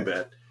 It's really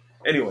bad.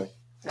 Anyway.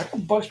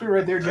 Bug spray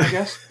right there,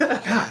 jackass.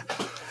 God.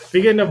 If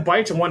you get enough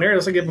bites in one area,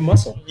 that's like give a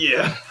muscle.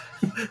 Yeah.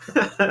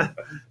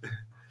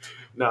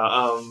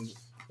 No,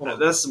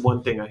 that's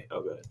one thing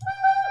oh, good.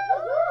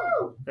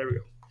 There we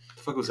go. What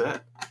the fuck was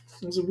that?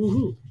 It was a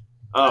woohoo.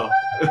 Oh.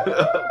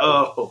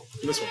 Oh.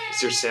 This one.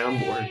 It's your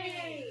soundboard.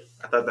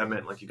 I thought that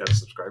meant like you got a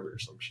subscriber or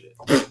some shit.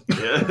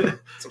 Yeah.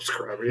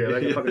 Subscriber, yeah, I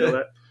can fucking know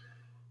that.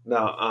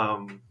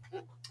 No,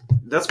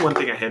 that's one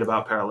thing I hate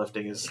about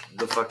powerlifting is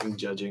the fucking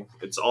judging.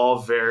 It's all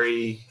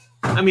very...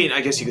 I mean, I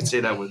guess you could say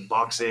that with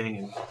boxing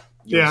and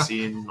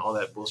UFC and all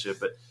that bullshit,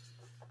 but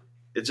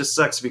it just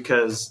sucks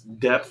because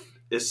depth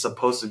is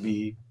supposed to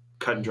be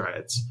cut and dry.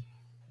 It's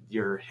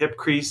your hip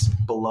crease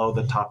below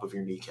the top of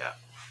your kneecap.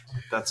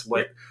 That's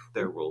what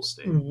their rules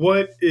state.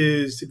 What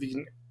is, if you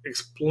can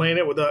explain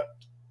it without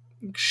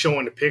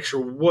showing the picture,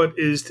 what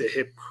is the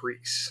hip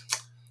crease?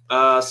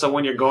 So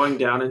when you're going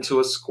down into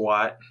a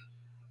squat,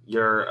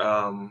 your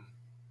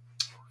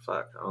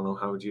I don't know,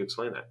 how would you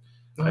explain that?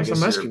 I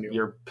guess I'm asking you.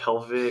 Your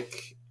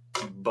pelvic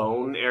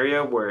bone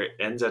area where it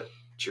ends at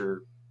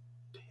your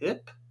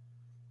hip.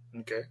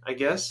 Okay. I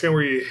guess. Okay,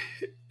 where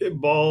your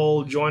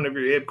ball joint of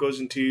your hip goes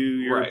into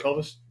your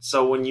pelvis.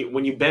 So when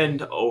you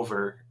bend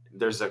over,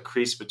 there's a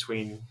crease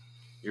between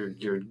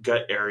your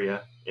gut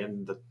area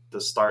and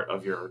the start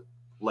of your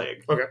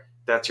leg. Okay.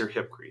 That's your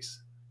hip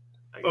crease.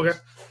 Okay.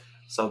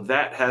 So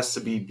that has to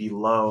be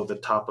below the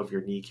top of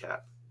your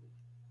kneecap.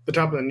 The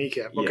top of the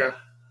kneecap. Okay. Yeah.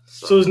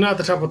 So it's not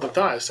the top of the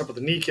thigh, it's top of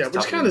the kneecap,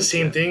 which is kind of the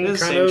same thing.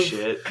 It's kind same of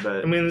shit,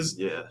 but I mean, there's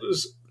a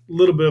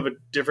little bit of a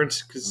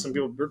difference because some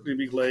people have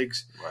really big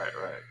legs. Right.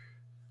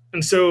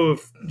 And so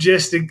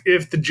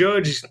if the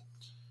judge,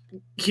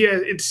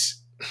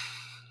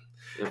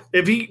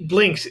 if he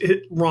blinks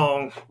it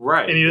wrong,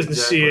 right, and he doesn't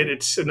see it,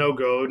 it's a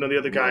no-go. No, the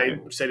other guy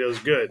said it was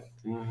good.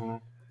 Mm-hmm.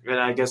 And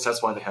I guess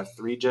that's why they have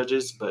 3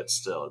 judges, but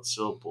still, it's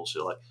still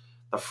bullshit. Like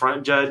the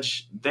front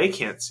judge, they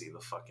can't see the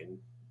fucking,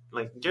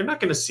 like, you're not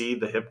going to see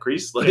the hip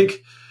crease.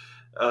 Like,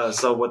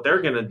 so what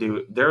they're going to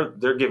do,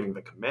 they're giving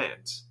the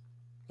commands.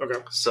 Okay.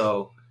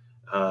 So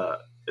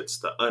it's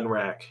the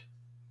unrack,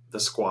 the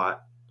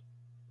squat,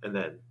 and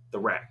then the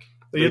rack.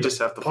 You just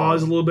have to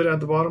pause a little bit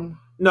at the bottom.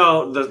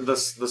 No, the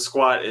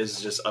squat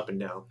is just up and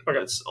down. Okay.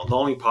 It's the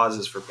only pause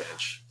is for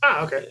bench.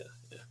 Ah, okay.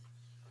 Yeah.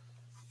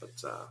 But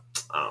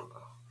I don't know.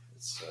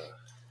 It's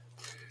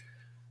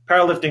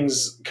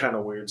powerlifting's kind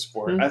of weird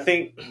sport. Mm-hmm. I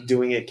think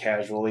doing it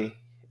casually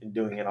and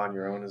doing it on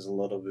your own is a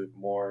little bit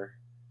more.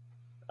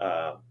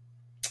 I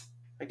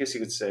guess you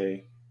could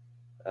say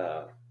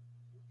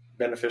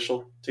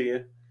beneficial to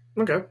you.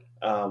 Okay.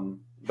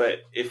 But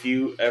if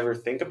you ever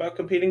think about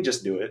competing,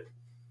 just do it.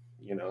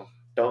 You know,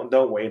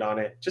 don't wait on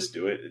it. Just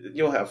do it.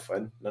 You'll have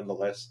fun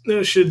nonetheless. Now,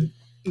 is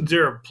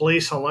there a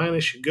place online they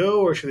should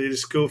go, or should they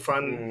just go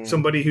find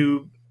somebody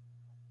who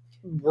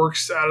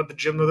works out at the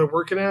gym that they're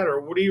working at,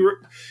 or what do you?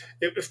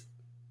 If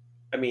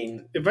I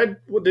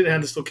didn't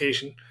have this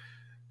location,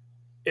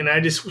 and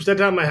I just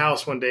stepped out of my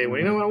house one day, well,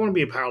 you know what, I want to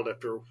be a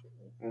powerlifter.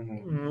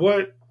 Mm-hmm.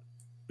 What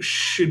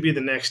should be the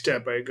next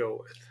step I go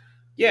with?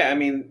 Yeah, I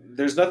mean,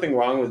 there's nothing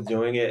wrong with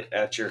doing it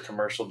at your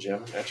commercial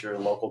gym, at your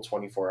local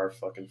 24-hour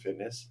fucking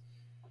fitness.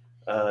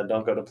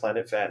 Don't go to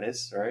Planet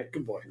Fatness, right?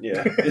 Good boy.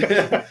 Yeah.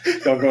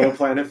 Don't go to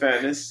Planet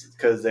Fatness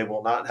because they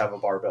will not have a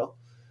barbell.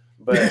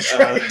 But that's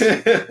right.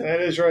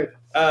 That is right.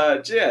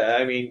 Yeah,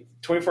 I mean,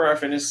 24-hour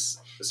fitness,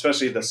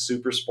 especially the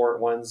super sport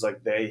ones,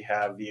 like they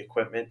have the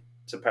equipment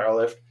to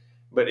powerlift.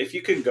 But if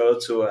you could go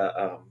to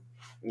a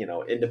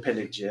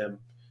independent gym,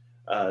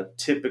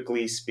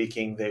 typically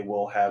speaking, they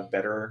will have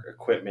better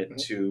equipment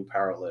to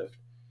powerlift.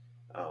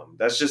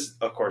 That's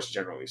just, of course,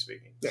 generally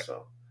speaking. Yeah.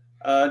 So,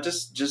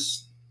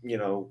 just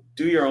do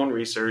your own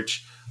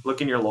research. Look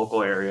in your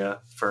local area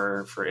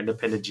for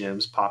independent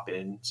gyms. Pop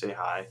in, say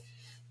hi,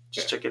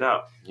 just check it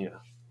out. Yeah.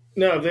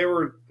 No, if they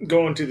were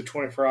going to the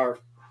 24-hour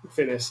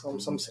fitness,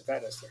 some say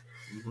fatness there.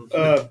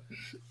 Mm-hmm.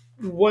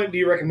 What do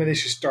you recommend they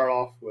should start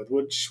off with?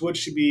 What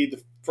should be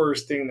the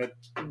first thing that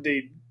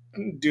they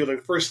do,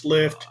 like first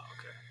lift?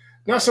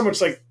 Not so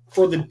much like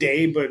for the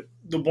day, but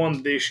the one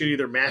that they should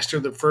either master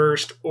the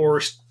first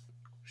or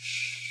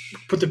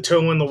put the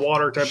toe in the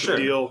water type of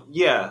deal.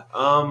 Yeah.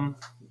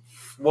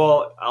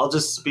 Well, I'll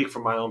just speak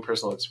from my own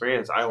personal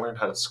experience. I learned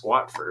how to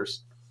squat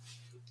first,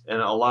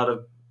 and a lot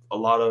of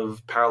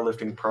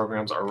powerlifting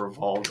programs are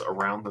revolved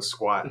around the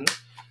squat,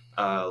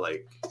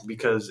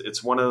 because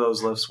it's one of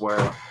those lifts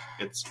where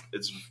it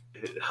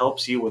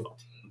helps you with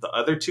the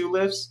other 2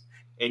 lifts,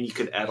 and you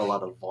could add a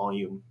lot of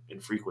volume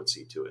and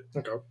frequency to it.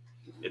 Okay.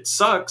 It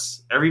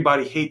sucks.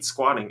 Everybody hates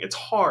squatting. It's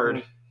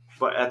hard,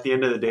 but at the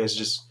end of the day,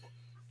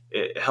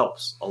 it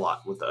helps a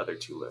lot with the other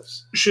 2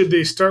 lifts. Should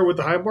they start with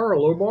the high bar or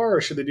low bar,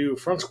 or should they do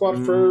front squat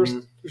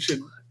first?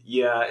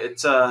 Yeah,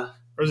 it's or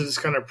is it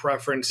just kind of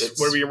preference,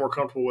 whatever you're more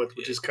comfortable with,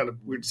 which is kind of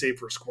weird to say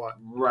for a squat?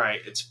 Right.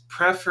 It's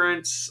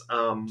preference,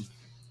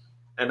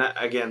 And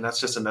again, that's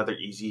just another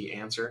easy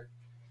answer.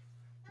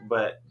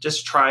 But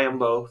just try them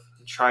both.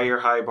 Try your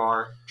high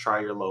bar.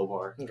 Try your low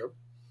bar. Okay.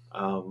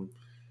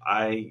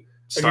 I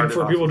Again,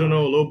 for people who don't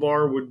know, low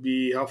bar would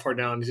be how far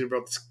down? Is it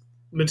about the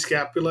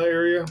mid-scapula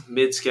area?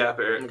 Mid-scap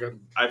area. Okay.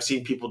 I've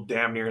seen people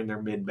damn near in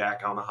their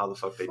mid-back. I don't know how the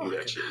fuck they do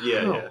that shit.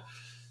 Yeah, hell. yeah.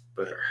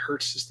 But It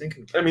hurts just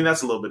thinking about it. I mean,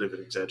 that's a little bit of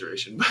an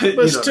exaggeration.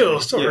 But Still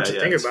hurts to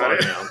think it's about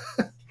it. far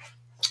down.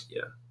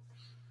 Yeah.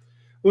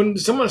 When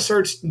someone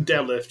starts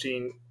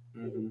deadlifting,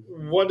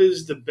 Mm-hmm. what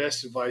is the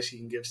best advice you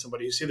can give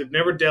somebody who say they've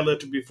never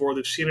deadlifted before?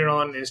 They've seen it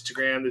on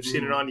Instagram. They've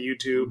seen it on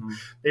YouTube. Mm-hmm.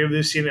 Maybe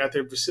they've seen it at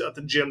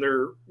the gym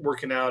they're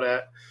working out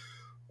at.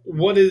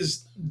 What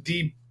is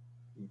in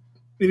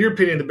your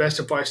opinion, the best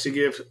advice to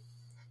give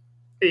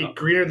a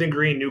greener than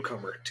green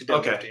newcomer to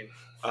deadlifting?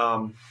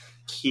 Okay.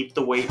 Keep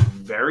the weight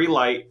very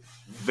light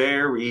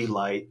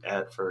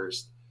at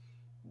first.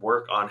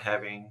 Work on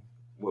having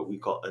what we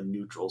call a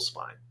neutral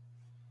spine.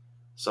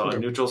 So Okay. A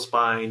neutral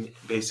spine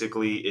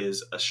basically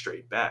is a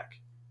straight back.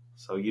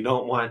 So you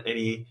don't want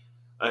any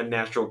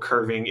unnatural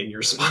curving in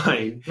your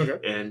spine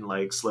and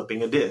like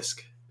slipping a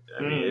disc.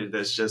 I mean,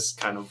 that's just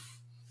kind of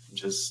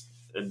just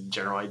a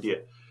general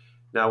idea.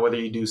 Now, whether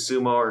you do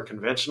sumo or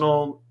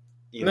conventional,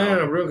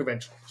 No, real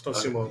conventional. It's not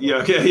sumo. Yeah,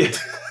 okay, yeah.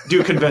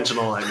 Do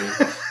conventional, I mean.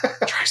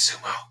 Try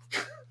sumo.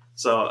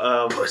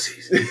 So,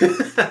 pussies.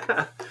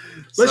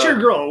 Unless you're a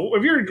girl.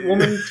 If you're a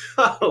woman,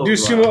 do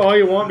sumo all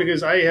you want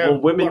because I have.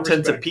 Well, women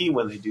tend to pee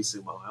when they do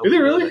sumo. Do they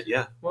really?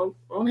 Yeah. Well,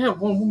 I only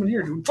have one woman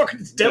here doing fucking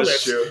deadlifts.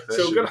 That's true.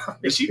 So good on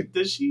me.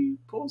 Does she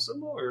pull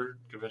sumo or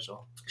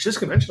conventional? She's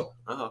conventional.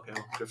 Oh, okay.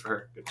 Well, good for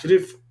her. Good for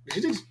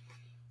She did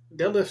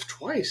deadlift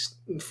twice,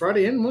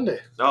 Friday and Monday.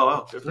 Oh,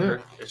 wow. Good for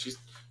her. Yeah, she's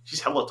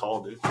hella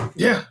tall, dude.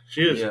 Yeah,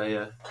 she is.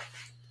 Yeah.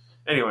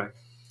 Anyway,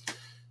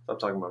 I'm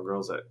talking about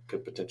girls that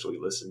could potentially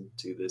listen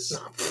to this. No.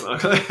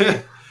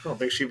 I don't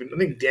think I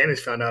think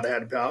Dennis found out I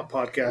had a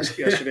podcast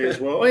yesterday as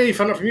well. Oh, yeah, he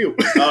found out from you.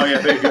 Oh, yeah,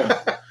 there you go.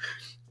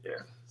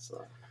 Yeah.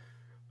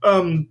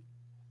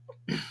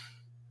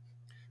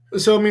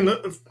 So, I mean,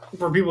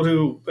 for people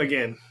who,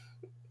 again,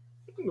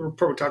 we're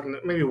probably talking to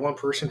maybe one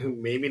person who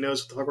maybe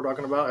knows what the fuck we're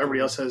talking about.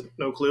 Everybody else has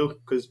no clue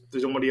because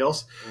there's nobody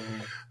else.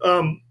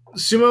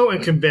 Sumo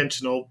and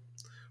conventional,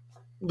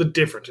 the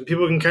difference. And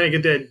people can kind of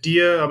get the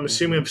idea. I'm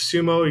assuming of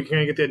sumo, you can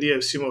kind of get the idea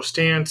of sumo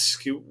stance.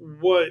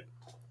 What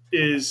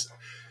is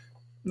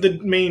the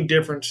main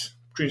difference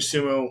between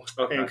sumo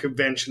and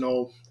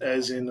conventional,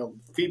 as in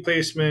feet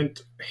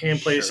placement,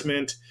 hand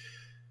placement,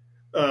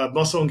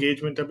 muscle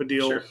engagement type of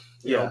deal? Sure.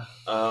 Yeah.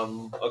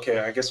 Okay,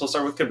 I guess we'll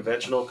start with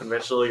conventional.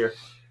 Conventional,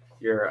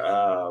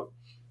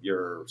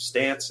 your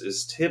stance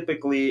is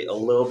typically a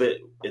little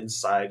bit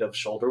inside of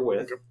shoulder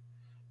width. Okay.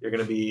 You're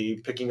going to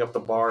be picking up the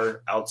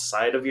bar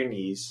outside of your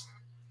knees.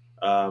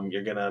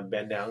 You're going to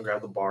bend down,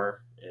 grab the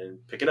bar, and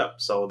pick it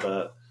up. So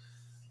the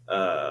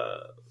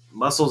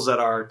muscles that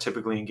are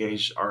typically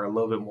engaged are a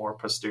little bit more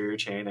posterior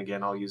chain.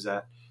 Again, I'll use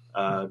that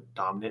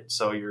dominant.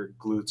 So your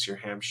glutes, your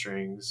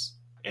hamstrings,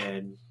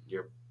 and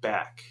your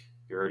back,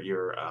 your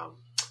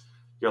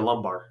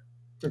lumbar.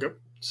 Okay.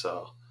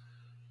 So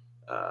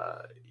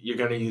you're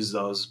going to use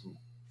those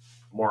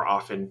more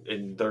often,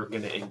 and they're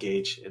going to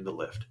engage in the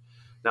lift.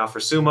 Now for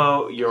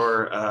sumo,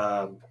 your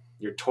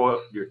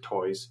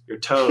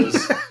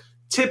toes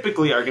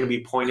typically are going to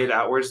be pointed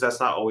outwards. That's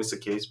not always the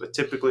case, but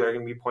typically are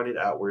going to be pointed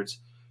outwards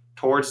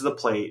towards the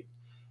plate,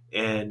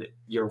 and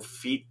your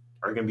feet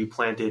are going to be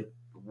planted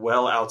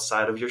well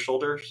outside of your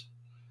shoulders,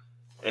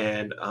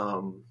 and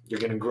you're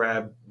going to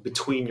grab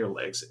between your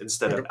legs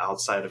instead of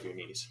outside of your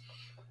knees.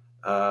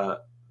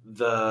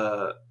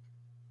 The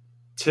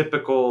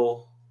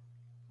typical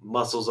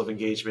muscles of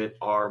engagement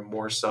are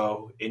more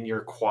so in your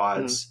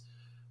quads.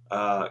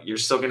 You're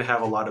still going to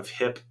have a lot of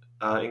hip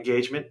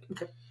engagement,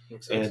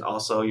 and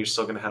also you're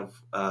still going to have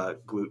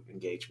glute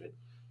engagement,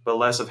 but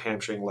less of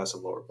hamstring, less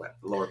of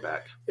lower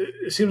back.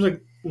 It seems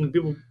like when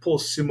people pull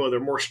sumo, they're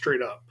more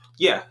straight up.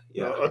 Yeah.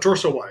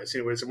 Torso wise,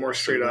 anyways, they're more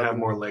straight up. Have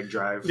more leg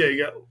drive. Yeah,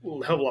 you got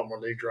a hell of a lot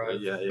more leg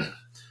drive. Yeah. The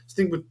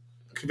thing with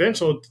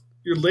conventional,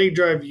 your leg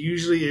drive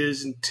usually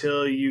is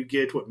until you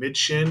get mid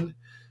shin,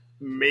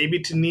 maybe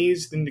to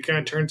knees. Then it kind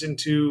of turns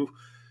into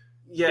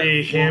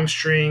a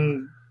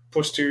hamstring,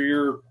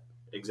 posterior.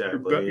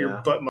 Exactly. Your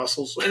butt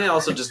muscles. And it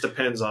also just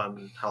depends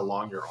on how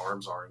long your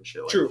arms are and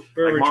shit. True.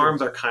 Very my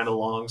arms are kind of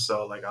long,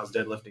 so like I was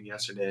deadlifting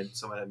yesterday, and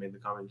somebody made the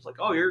comment like,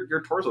 "Oh,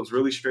 your torso is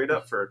really straight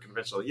up for a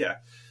conventional." Yeah.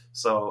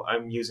 So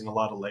I'm using a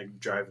lot of leg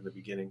drive in the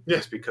beginning,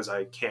 just because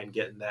I can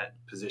get in that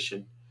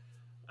position.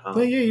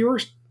 You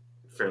were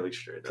fairly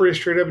straight up. Pretty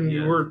straight up, and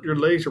your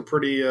legs are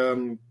pretty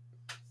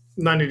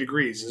 90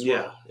 degrees as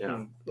well.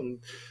 Yeah.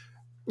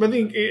 I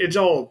think it's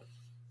all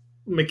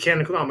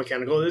mechanical, not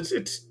mechanical.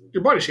 It's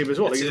your body shape as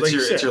well. It's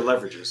your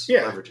leverages.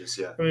 Yeah. Leverages,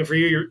 yeah. I mean, for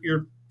you,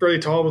 you're fairly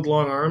tall with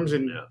long arms,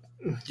 and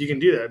you can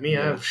do that. Me,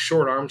 I have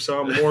short arms,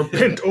 so I'm more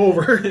bent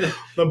over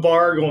the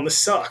bar going, this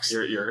sucks.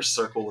 You're a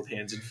circle with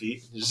hands and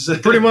feet.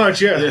 Pretty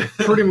much, yeah.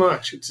 Pretty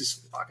much. It's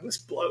just fucking, this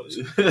blows.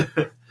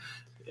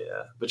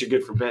 Yeah, but you're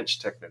good for bench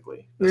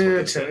technically. Yeah, what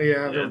they say.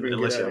 I've never been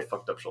unless good you at have it.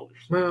 fucked up shoulders.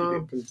 Well,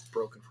 I've been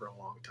broken for a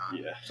long time.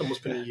 Yeah. It's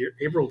almost been a year.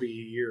 April will be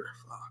a year.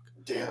 Fuck.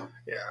 Damn.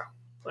 Yeah.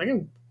 I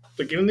can,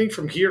 like, anything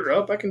from here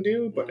up I can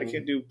do, but I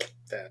can't do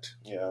that.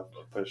 Yeah,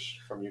 push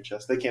from your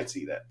chest. They can't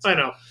see that. I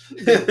know.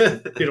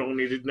 You don't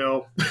need to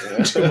know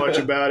too much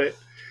about it.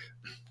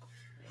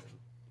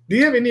 Do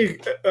you have any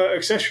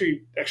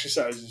accessory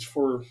exercises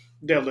for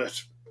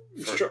deadlift?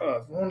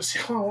 I want to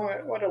say,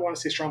 why do I want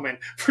to say strongman?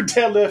 For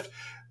deadlift,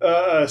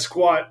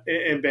 squat,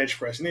 and bench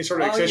press. Any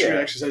sort of accessory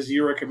exercise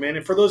you recommend?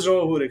 And for those who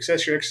know what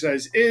accessory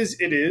exercise is,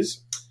 it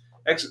is?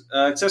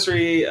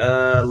 Accessory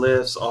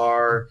lifts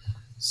are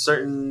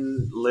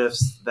certain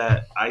lifts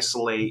that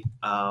isolate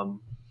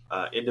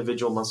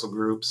individual muscle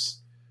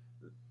groups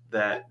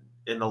that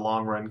in the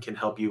long run can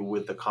help you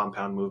with the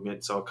compound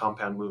movement. So a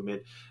compound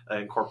movement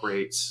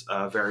incorporates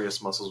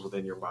various muscles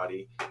within your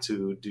body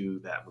to do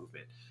that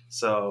movement.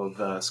 So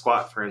the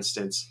squat, for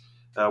instance,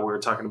 we're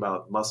talking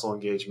about muscle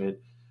engagement.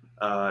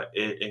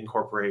 It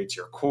incorporates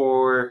your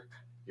core,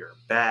 your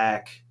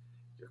back,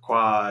 your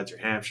quads, your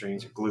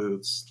hamstrings, your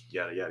glutes,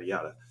 yada, yada,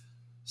 yada.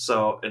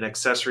 So an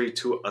accessory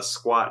to a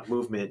squat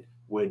movement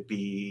would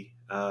be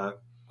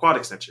quad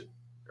extension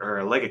or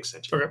a leg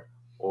extension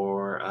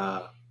or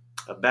a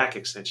back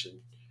extension.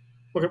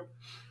 Okay.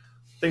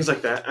 Things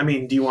like that. I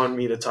mean, do you want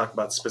me to talk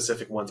about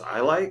specific ones I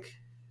like?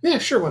 Yeah,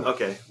 sure. Why not?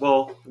 Okay.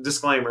 Well,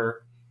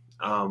 disclaimer.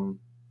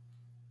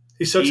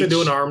 He sucks at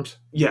doing arms.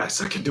 Yeah, I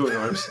suck at doing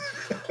arms.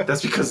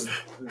 That's because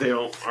they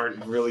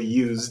aren't really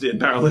used in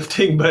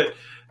powerlifting. But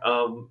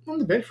on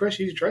the bench press,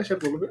 you use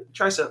tricep a little bit.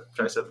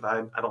 Tricep.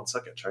 I don't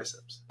suck at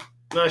triceps.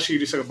 No, actually, you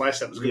do suck at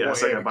biceps. I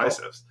suck at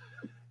biceps.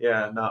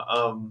 Yeah.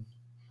 No.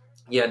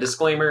 Yeah.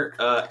 Disclaimer.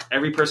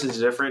 Every person's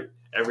different.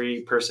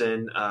 Every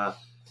person,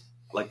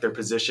 like their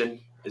position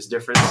is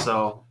different.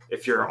 So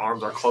if your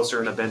arms are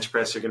closer in a bench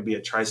press, you're going to be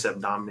a tricep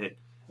dominant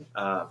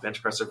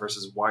bench presser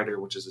versus wider,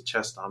 which is a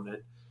chest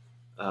dominant.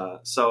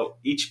 So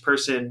each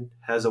person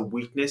has a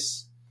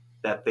weakness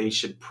that they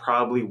should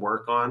probably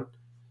work on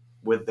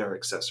with their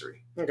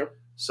accessory. Okay.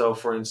 So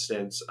for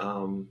instance,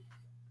 in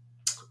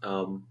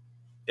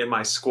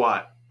my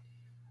squat,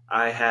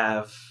 I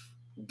have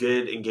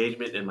good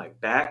engagement in my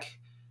back,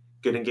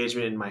 good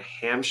engagement in my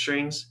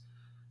hamstrings,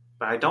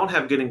 but I don't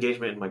have good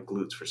engagement in my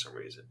glutes for some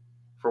reason.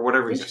 For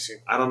whatever reason.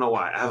 I don't know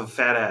why. I have a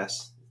fat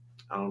ass.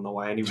 I don't know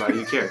why anybody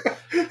would care.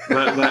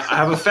 but I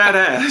have a fat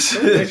ass.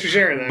 Thanks for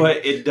sharing that.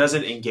 But it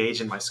doesn't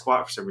engage in my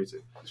squat for some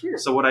reason.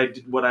 So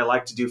what I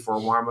like to do for a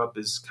warm up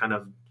is kind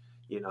of,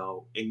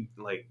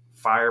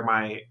 fire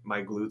my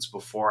glutes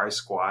before I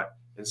squat,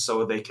 and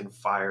so they can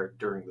fire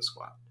during the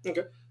squat.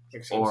 Okay,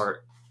 makes sense.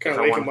 Or kind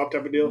of wake them up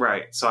type of deal.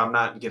 Right. So I'm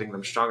not getting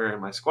them stronger in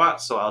my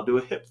squat, so I'll do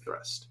a hip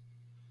thrust.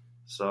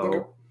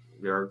 So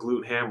or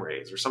glute ham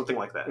raise or something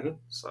like that. Mm-hmm.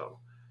 So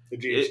the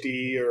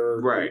GHD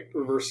or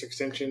reverse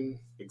extension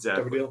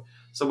type of deal.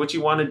 So what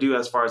you want to do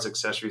as far as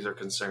accessories are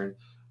concerned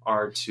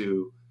are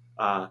to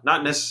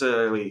not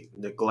necessarily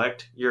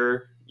neglect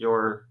your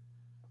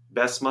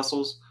best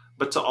muscles,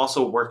 but to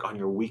also work on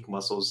your weak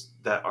muscles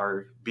that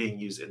are being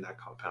used in that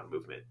compound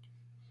movement.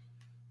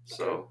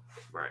 So,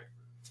 right.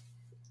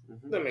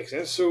 Mm-hmm. That makes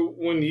sense. So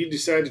when you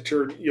decide to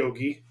turn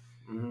yogi,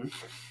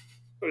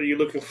 are you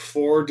looking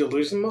forward to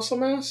losing muscle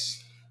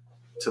mass?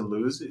 To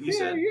lose it, you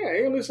said? Yeah,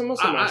 you're losing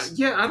muscle mass.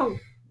 I don't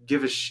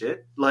give a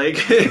shit. Like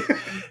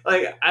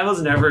I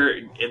was never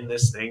in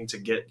this thing to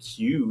get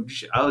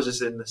huge. I was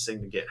just in this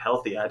thing to get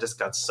healthy. I just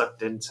got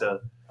sucked into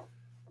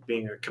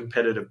being a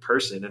competitive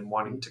person and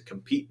wanting to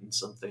compete in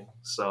something.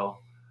 So,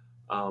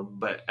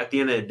 but at the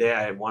end of the day,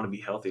 I want to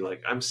be healthy.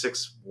 Like I'm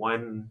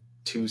 6'1",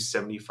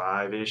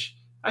 275-ish.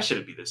 I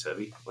shouldn't be this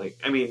heavy. Like,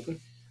 I mean,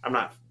 I'm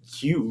not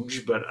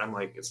huge, but I'm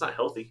like, it's not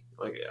healthy.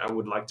 Like I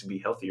would like to be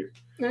healthier.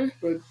 Yeah,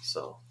 but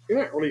so you're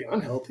not really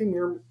unhealthy.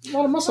 You're a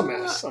lot of muscle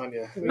mass on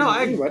you.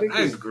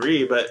 I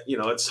agree, but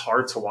it's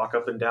hard to walk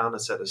up and down a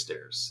set of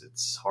stairs.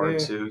 It's hard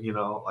to,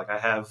 I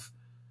have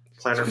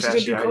plantar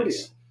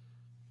fasciitis.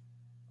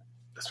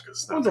 That's because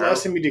it's not. When's the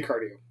last time you did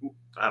cardio?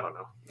 I don't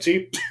know.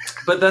 See,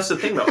 but that's the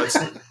thing, though. It's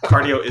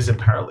cardio isn't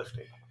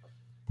powerlifting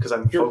because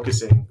I'm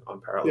focusing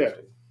on powerlifting. Yeah.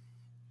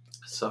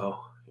 So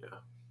yeah.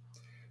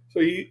 So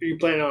you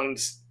plan on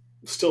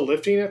still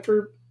lifting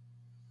after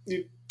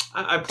you?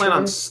 I plan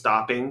on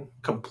stopping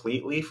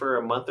completely for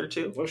a month or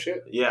two. Oh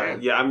shit! Yeah.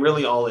 I'm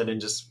really all in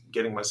and just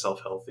getting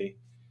myself healthy.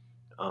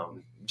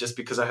 Just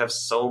because I have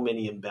so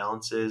many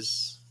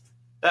imbalances.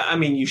 I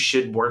mean, you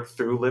should work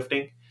through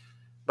lifting,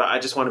 but I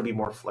just want to be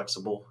more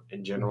flexible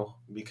in general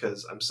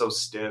because I'm so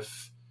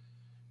stiff.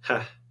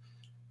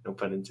 No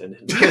pun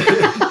intended.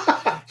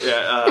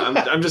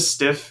 I'm just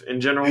stiff in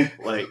general.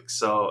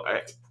 So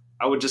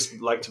I would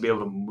just like to be able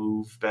to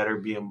move better,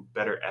 be a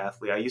better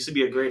athlete. I used to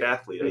be a great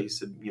athlete. I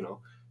used to,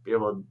 be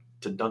able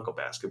to dunk a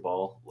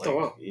basketball.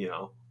 Well,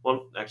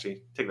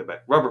 actually, take that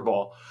back. Rubber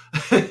ball.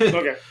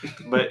 Okay.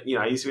 But,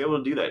 I used to be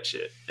able to do that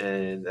shit,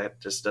 and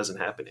that just doesn't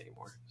happen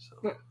anymore.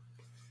 So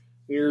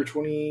You're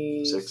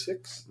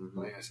 26? Mm-hmm.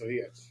 Oh, yeah, so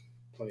you got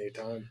plenty of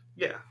time.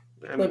 Yeah.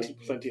 I mean,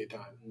 plenty of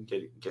time.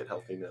 Get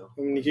healthy now.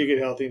 I mean, you can get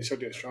healthy and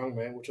start doing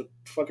strongman, which will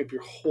fuck up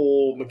your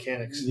whole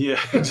mechanics. Yeah,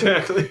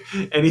 exactly.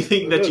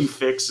 Anything that you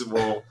fix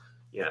will,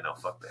 no,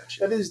 fuck that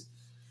shit.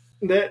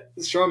 That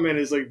strongman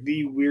is like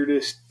the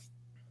weirdest,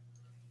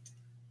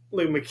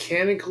 like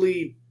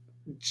mechanically,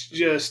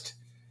 just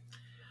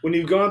when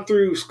you've gone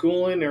through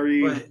schooling or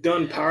you've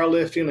done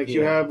powerlifting, like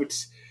you have,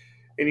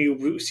 and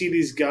you see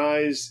these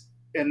guys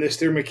and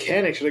their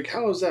mechanics, you're like,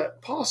 how is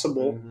that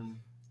possible? Mm-hmm.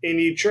 And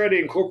you try to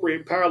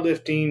incorporate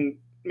powerlifting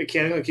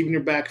mechanics, like keeping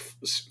your back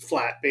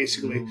flat,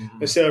 basically,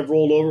 instead of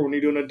rolled over when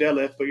you're doing a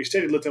deadlift, but you're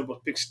steady lifting up a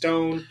big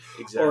stone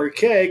or a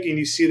keg, and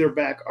you see their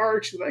back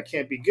arch. That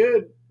can't be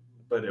good.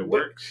 But it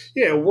works.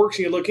 Yeah, it works,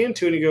 and you look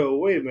into it and you go,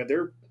 wait a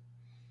minute,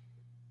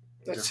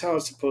 that's how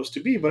it's supposed to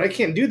be. But I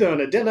can't do that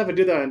on a deadlift. If I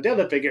do that on a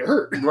deadlift, I get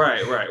hurt.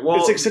 Right. Well,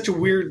 it's like such a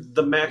weird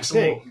the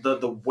maximum,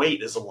 the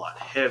weight is a lot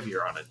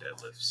heavier on a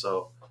deadlift,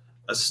 so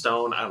a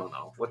stone, I don't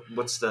know.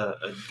 What's a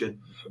good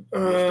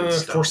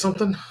stone? For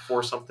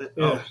something?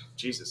 Yeah. Oh,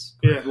 Jesus.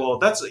 Yeah. Well,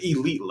 that's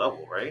elite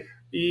level, right?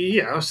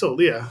 Yeah, so,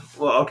 yeah.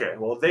 Well, okay.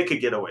 Well, they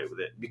could get away with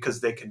it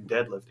because they can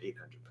deadlift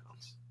 800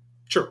 pounds.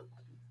 Sure.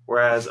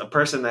 Whereas a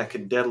person that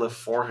can deadlift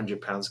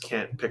 400 pounds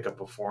can't pick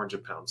up a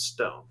 400-pound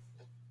stone,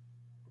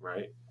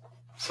 right?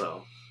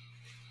 So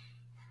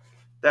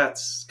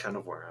that's kind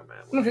of where I'm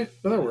at. Okay,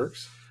 well, that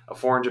works. A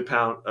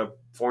 400-pound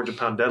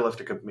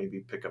deadlifter could maybe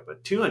pick up a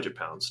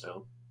 200-pound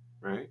stone,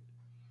 right?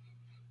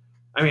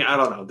 I mean, I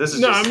don't know. This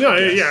is I'm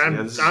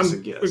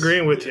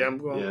agreeing with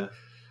you.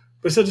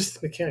 But so just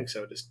the mechanics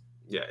of it just.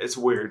 Yeah, it's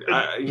weird.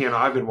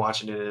 I've been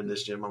watching it in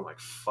this gym. I'm like,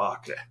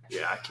 fuck.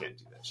 Yeah, I can't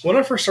do that shit. When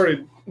I first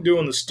started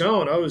doing the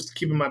stone, I was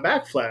keeping my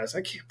back flat.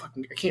 I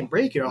can't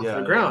break it off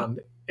the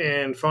ground.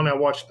 And finally, I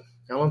watched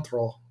Alan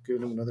Thrall,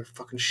 giving him another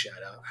fucking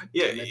shout out.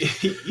 Yeah,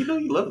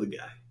 you love the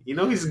guy.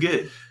 He's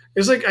good.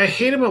 It's like I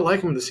hate him and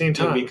like him at the same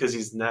time. Because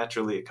he's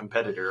naturally a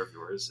competitor of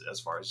yours as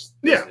far as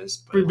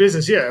business. But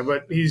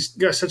he's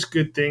got such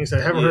good things.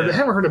 I haven't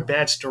heard a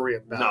bad story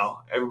about. No,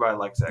 everybody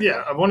likes that guy.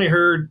 Yeah, I've only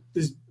heard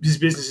his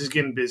business is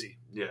getting busy.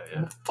 Yeah.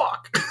 Oh,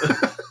 fuck.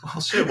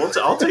 Well, shit,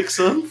 I'll take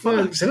some.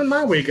 Send it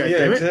my way,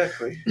 goddammit.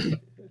 Exactly.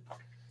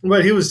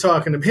 But he was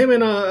talking to him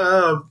and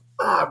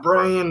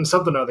Brian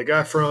something or other, the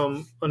guy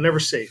from Never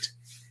Sate.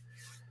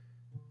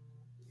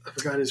 I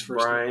forgot his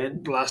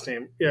last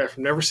name. Yeah,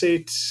 from Never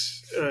Sate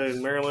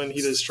in Maryland.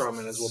 He does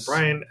strongman as well.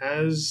 Brian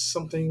as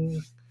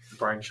something.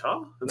 Brian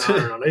Shaw?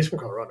 No, he's from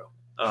Colorado.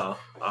 Oh,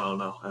 I don't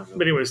know.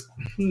 But anyways,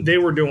 they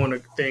were doing a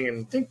thing,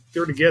 and I think they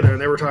were together, and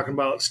they were talking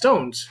about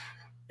stones.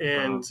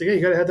 And so,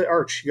 you got to have the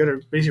arch. You got to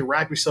basically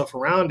wrap yourself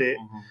around it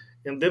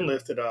and then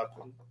lift it up.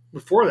 And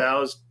before that, I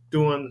was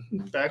doing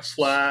backs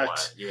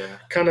flat,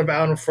 kind of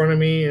out in front of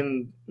me,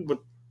 and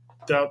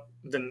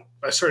then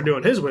I started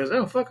doing his ways.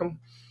 Oh, fuck him.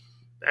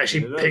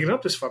 Actually picking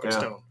up this fucking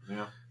stone.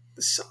 Yeah.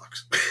 This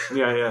sucks.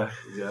 Yeah,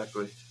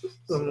 exactly. I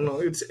don't know.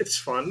 It's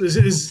fun.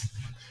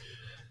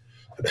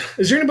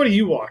 Is there anybody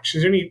you watch?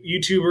 Is there any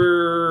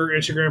YouTuber,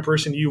 Instagram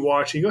person you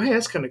watch? You go, hey,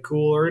 that's kind of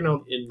cool. Or, I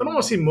don't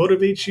want to say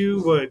motivate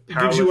you, but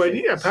gives you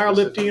idea.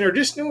 Powerlifting or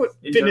just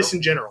fitness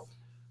in general.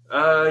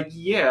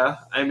 Yeah.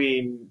 I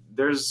mean,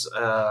 there's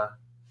Kaylor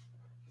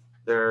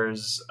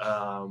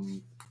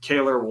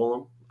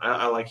Woolham.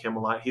 I like him a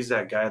lot. He's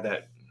that guy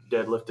that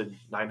deadlifted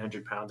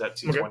 900 pounds at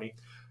 220. Okay.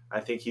 I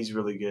think he's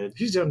really good.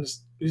 He's done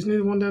this. Isn't he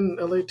the one down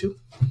in LA too?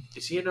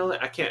 Is he in LA?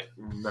 I can't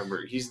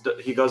remember. He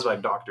goes by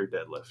Dr.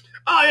 Deadlift.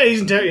 Oh yeah,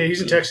 he's in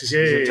Texas.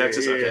 He's in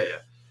Texas. Okay, yeah.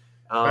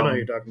 I know who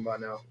you're talking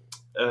about now.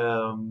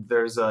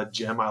 There's a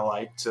gym I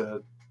like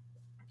to.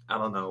 I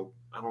don't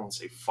want to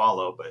say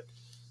follow, but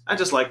I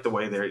just like the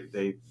way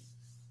they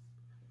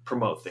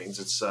promote things.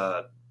 It's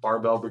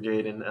Barbell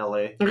Brigade in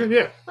LA. Okay,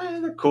 yeah.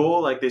 They're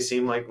cool. Like they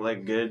seem like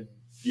good,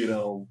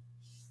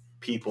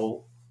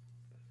 people.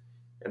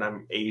 And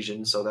I'm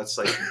Asian, so that's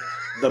like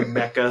the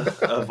mecca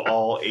of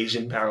all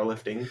Asian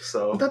powerlifting.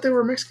 So I thought they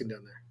were Mexican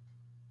down there.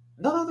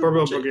 No,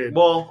 Barbell Brigade.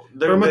 Well,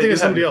 they're thinking of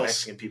somebody else.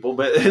 Mexican people,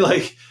 but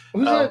like,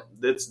 who's that?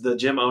 It's the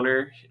gym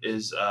owner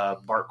is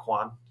Bart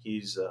Kwan.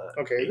 He's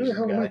okay. Who the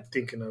hell am I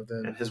thinking of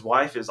then? And his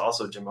wife is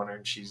also a gym owner,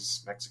 and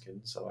she's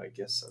Mexican. So I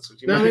guess that's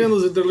what you. No,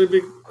 the really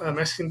big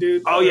Mexican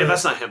dude. Oh yeah,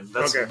 that's not him.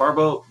 That's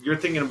Barbo. You're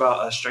thinking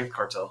about Strength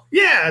Cartel.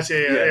 Yeah,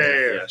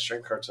 yeah.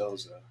 Strength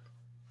Cartels.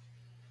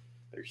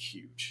 They're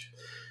huge.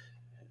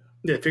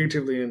 Yeah,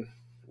 figuratively and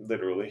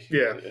literally.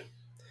 Yeah.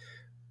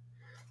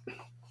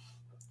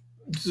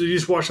 So you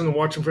just watch them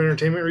for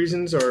entertainment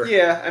reasons, or?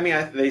 Yeah, I mean,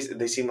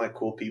 they seem like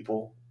cool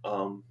people.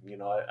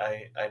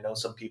 I know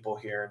some people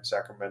here in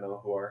Sacramento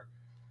who are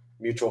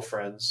mutual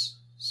friends.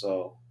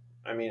 So,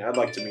 I mean, I'd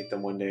like to meet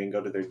them one day and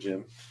go to their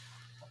gym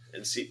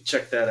and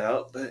check that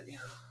out. But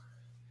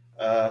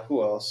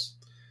who else?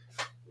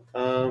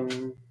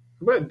 What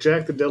about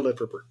Jack the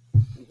Deadlift Ripper?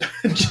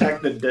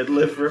 Jack the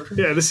Deadlift Ripper?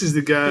 Yeah, this is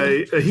the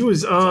guy. He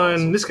was on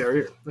awesome. This guy right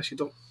here. Actually,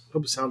 don't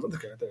hope it sounds like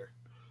this guy right there.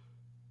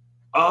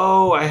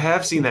 Oh, I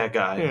have seen that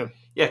guy.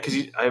 Yeah, because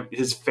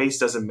his face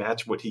doesn't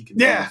match what he can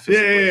do. Yeah.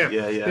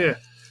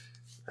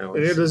 And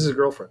this is his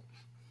girlfriend.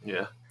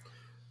 Yeah.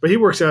 But he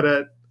works out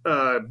at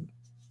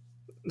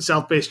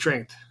South Bay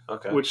Strength,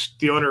 Okay. which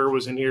the owner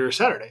was in here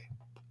Saturday.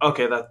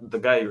 Okay, that the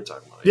guy you were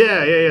talking about.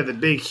 Yeah, the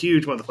big,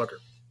 huge motherfucker.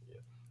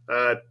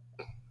 I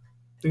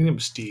think his name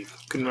was Steve.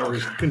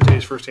 Couldn't say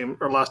his first name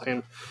or last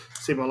name.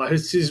 Saved my life.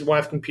 His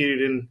wife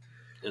competed In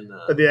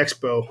at the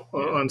expo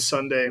on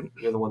Sunday.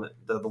 You're the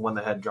one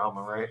that had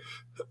drama, right?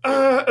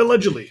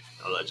 Allegedly.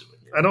 Allegedly.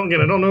 I don't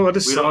know. I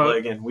just saw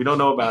it. We don't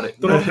know about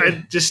it.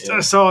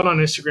 I saw it on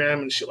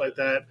Instagram and shit like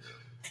that.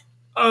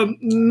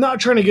 Not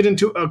trying to get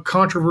into a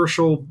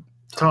controversial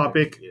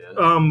topic,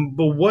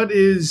 but what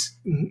is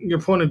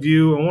your point of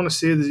view? I want to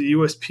say that the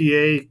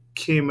USPA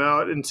came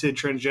out and said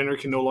transgender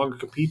can no longer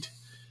compete.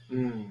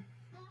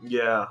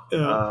 Yeah.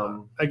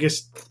 I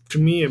guess to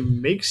me it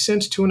makes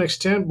sense to an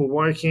extent, but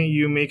why can't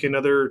you make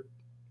another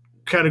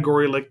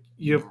category? Like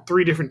you have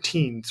 3 different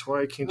teams.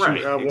 Why can't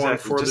you have one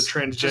for the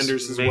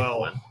transgenders as well?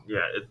 One.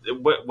 Yeah.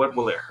 What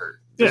will it hurt?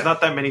 There's not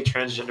that many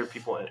transgender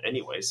people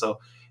anyway. So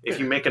if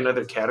you make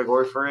another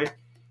category for it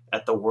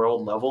at the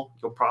world level,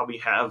 you'll probably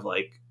have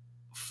like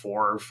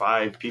 4 or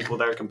 5 people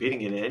that are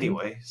competing in it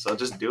anyway. So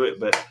just do it.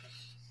 But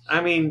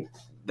I mean,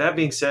 that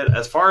being said,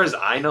 as far as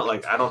I know,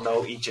 like I don't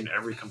know each and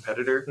every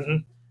competitor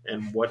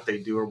and what they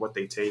do or what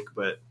they take,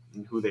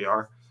 and who they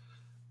are.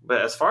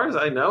 But as far as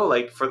I know,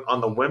 like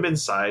on the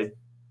women's side,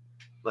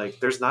 like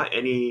there's not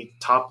any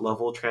top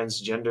level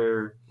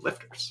transgender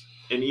lifters.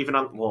 And even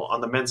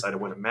on the men's side, it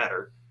wouldn't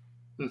matter.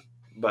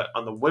 But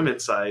on the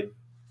women's side,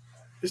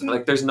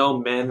 there's no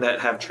men that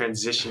have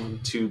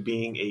transitioned to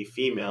being a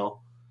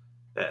female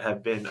that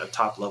have been a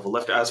top level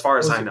lifter, as far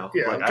as I know.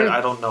 Yeah, I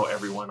don't know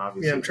everyone,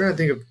 obviously. Yeah, I'm trying to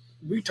think of.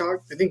 We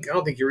talked. I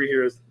don't think you were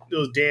here. It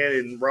was Dan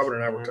and Robert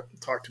and I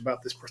talked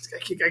about this person.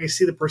 I can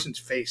see the person's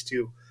face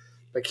too.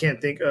 I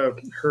can't think of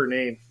her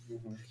name.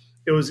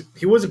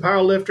 He was a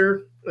power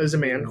lifter as a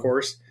man, of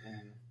course,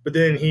 but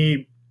then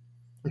he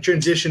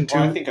transitioned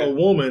to a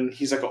woman.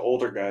 He's like an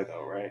older guy,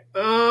 though, right?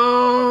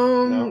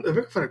 No? If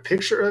I can find a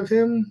picture of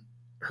him,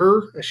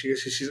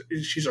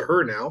 she's a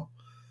her now.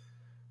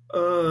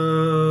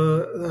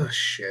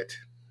 Shit.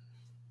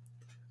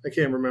 I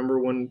can't remember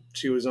when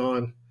she was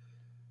on.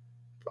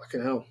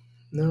 Fucking hell.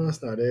 No,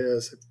 that's not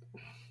it.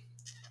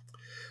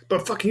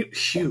 But fucking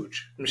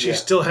huge. I mean, she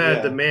still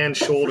had the man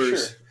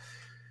shoulders.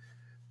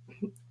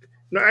 Sure.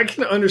 Now, I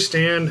can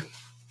understand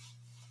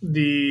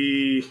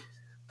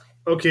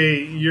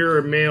okay, you're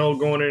a male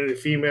going into a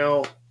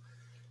female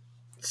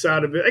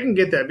side of it. I can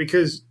get that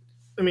because,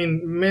 I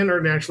mean, men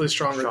are naturally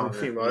stronger than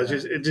females.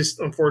 Yeah. It just,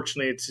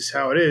 unfortunately, it's just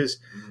how it is.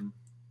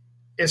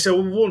 And so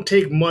it won't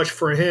take much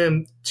for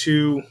him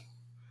to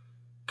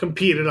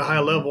compete at a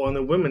high level in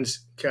the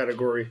women's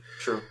category.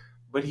 True.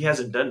 But he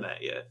hasn't done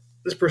that yet.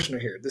 This person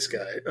right here, this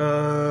guy.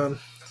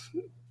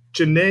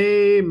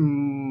 Janae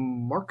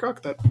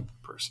Marcock, that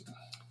person.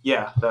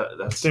 Yeah,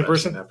 that's same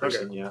person? That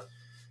person, okay. Yeah.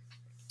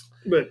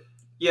 But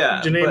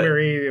Janae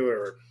Marie,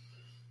 whatever.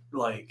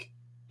 Like,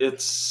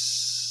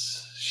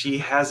 she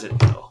hasn't,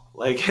 though.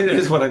 Like, it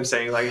is what I'm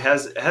saying. Like,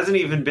 it hasn't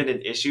even been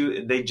an issue,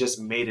 and they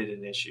just made it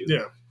an issue.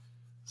 Yeah.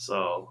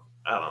 So,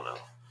 I don't know.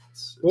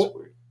 It's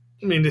weird.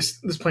 I mean, this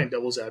playing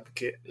devil's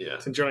advocate. Yeah.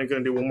 Since you're only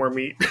going to do one more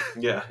meet.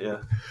 Yeah.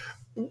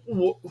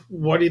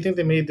 Why do you think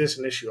they made this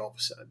an issue all of a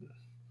sudden?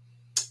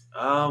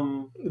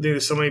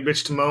 There's so many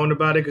bitch to moan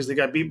about it because they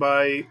got beat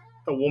by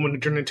a woman who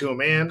turned into a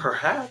man.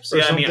 Perhaps.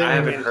 Yeah, something. I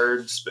haven't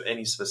heard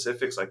any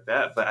specifics like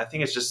that, but I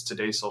think it's just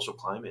today's social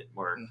climate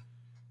where,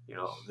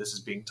 this is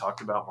being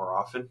talked about more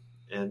often.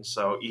 And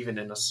so even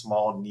in a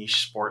small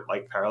niche sport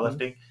like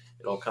powerlifting,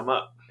 it'll come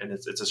up. And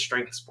it's a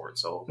strength sport,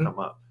 so it'll come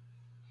up.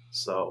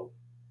 So,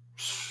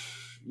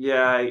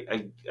 yeah,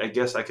 I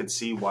guess I could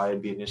see why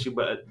it'd be an issue,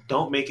 but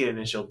don't make it an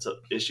issue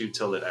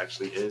till it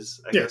actually is,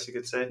 I guess you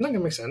could say. That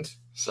can make sense.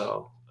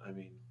 So, I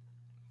mean,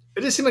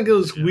 it just seemed like it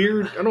was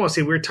weird. I don't want to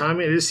say weird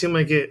timing. It just seemed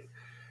like it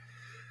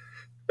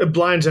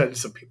blindsided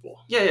some people.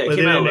 Yeah, it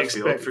came out of left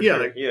field for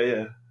sure.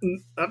 Yeah.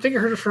 I think I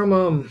heard it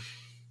from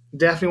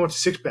Daphne Wants a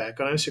Six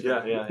Pack on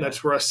Instagram. Yeah.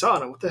 That's where I saw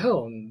it. What the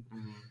hell? And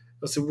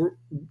I said,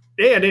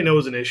 A, I didn't know it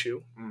was an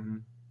issue.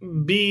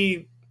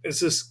 B, it's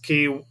just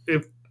key.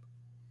 If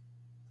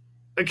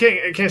I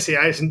can't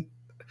say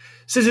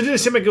since it didn't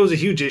seem like it was a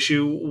huge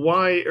issue,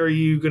 why are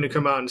you going to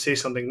come out and say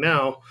something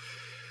now?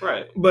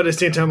 Right. But at the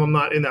same time, I'm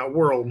not in that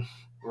world.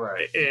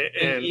 Right.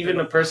 And even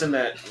a person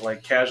that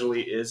like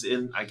casually is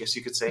in, I guess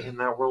you could say, in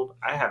that world,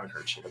 I haven't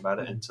heard shit about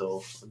it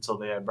until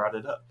they had brought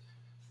it up.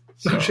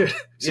 So, shit.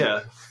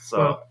 Yeah.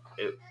 So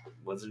it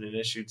wasn't an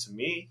issue to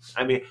me.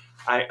 I mean,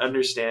 I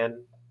understand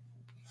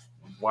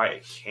why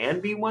it can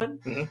be one.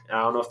 I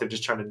don't know if they're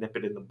just trying to nip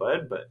it in the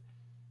bud, but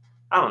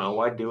I don't know.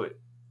 Why do it?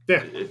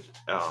 Yeah.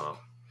 I don't know.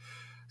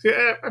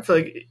 Yeah, I feel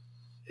like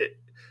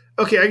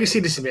okay, I can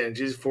see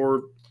disadvantages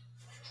for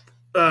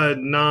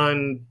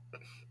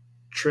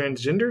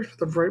non-transgender,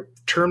 the right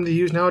term to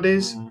use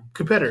nowadays,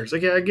 competitors.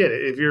 Like, yeah, I get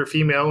it. If you're a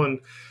female and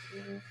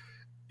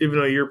even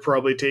though you're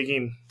probably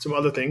taking some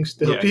other things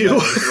to help you.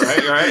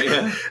 Right,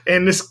 yeah.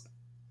 And this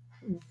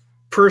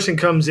person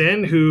comes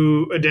in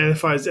who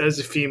identifies as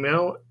a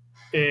female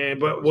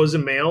but was a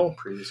male.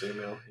 Previously a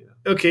male,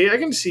 yeah. Okay, I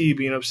can see you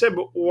being upset,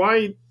 but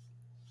why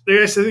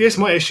I guess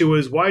my issue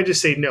is why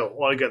just say no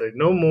altogether?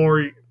 No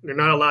more. You're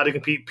not allowed to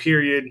compete,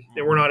 period.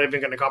 And we're not even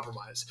going to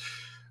compromise.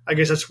 I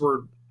guess that's where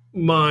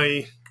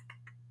my,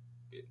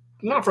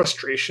 not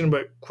frustration,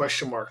 but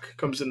question mark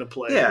comes into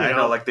play. Yeah, I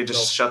know. Like they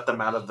just shut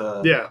them out of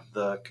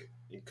the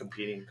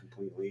competing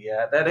completely.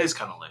 Yeah, that is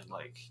kind of lame.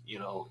 Like,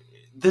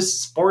 this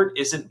sport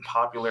isn't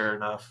popular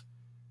enough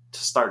to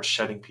start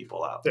shutting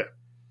people out. Yeah.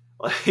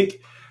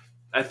 Like,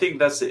 I think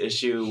that's the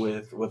issue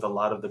with a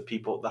lot of the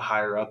people, the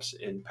higher ups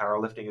in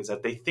powerlifting, is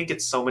that they think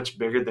it's so much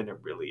bigger than it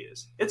really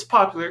is. It's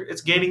popular,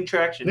 it's gaining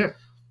traction,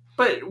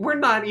 but we're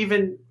not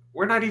even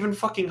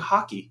fucking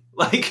hockey.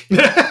 Like,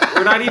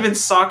 we're not even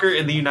soccer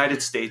in the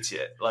United States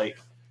yet. Like,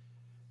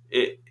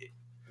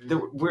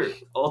 we're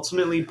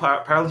ultimately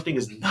powerlifting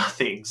is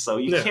nothing. So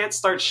you can't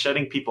start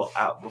shutting people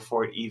out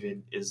before it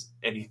even is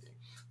anything.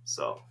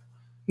 So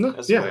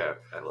that's the way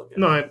I look at it.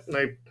 No,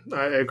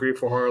 I agree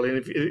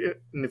wholeheartedly.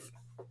 And if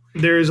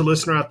there is a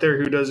listener out there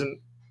who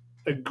doesn't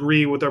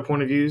agree with our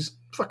point of views,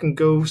 fucking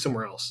go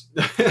somewhere else.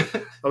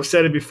 I've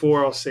said it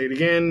before. I'll say it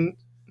again.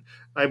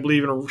 I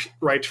believe in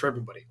rights for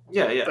everybody.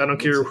 Yeah. I don't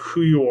care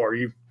who you are.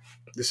 You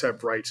just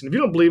have rights. And if you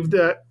don't believe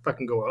that,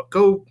 fucking go out.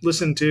 Go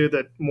listen to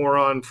that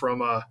moron from,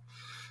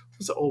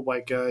 what's the old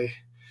white guy?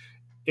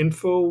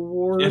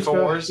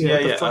 Infowars?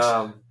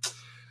 Yeah.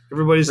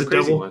 Everybody's the the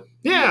crazy devil. one.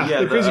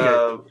 Yeah, the crazy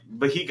guy.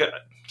 But he got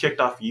kicked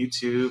off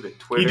YouTube and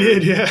Twitter. He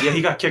did, yeah. Yeah,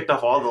 he got kicked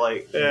off all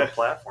the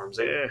platforms.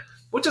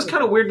 Which is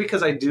kind of weird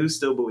because I do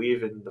still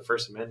believe in the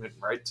First Amendment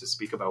right to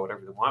speak about whatever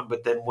they want.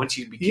 But then once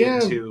you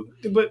begin to,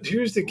 but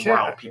here's the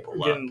catch. People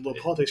again, a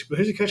little politics. But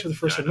here's the catch with the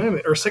First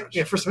Amendment or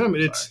First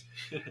Amendment.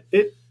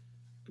 It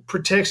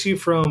protects you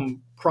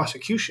from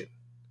prosecution.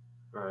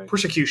 Right.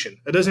 Persecution.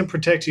 It doesn't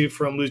protect you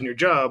from losing your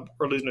job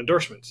or losing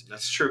endorsements.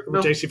 That's true. It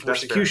protects you from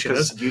persecution.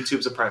 Because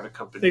YouTube's a private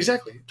company.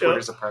 Exactly.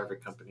 Twitter's a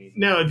private company.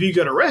 Now, if you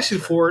got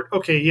arrested for it,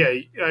 okay, yeah,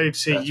 I'd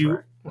say That's you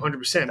fair.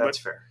 100%. That's but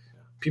fair.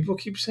 people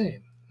keep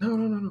saying,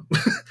 no.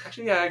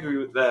 Actually, yeah, I agree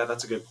with that.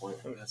 That's a good point.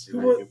 That's a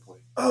very good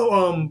point.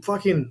 Oh,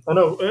 fucking, I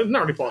know,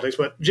 not really politics,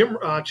 but Jim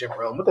Rome.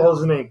 What the hell is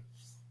his name?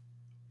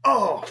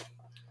 Oh.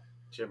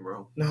 Jim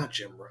Rome. Not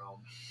Jim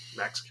Rome.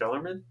 Max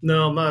Kellerman?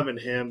 No, not even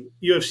him.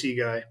 UFC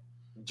guy.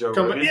 Joe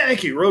Rogan? Yeah,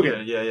 thank you,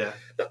 Rogan. Yeah.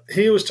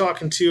 He was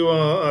talking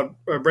to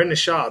Brendan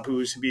Schaub, who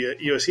used to be a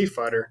UFC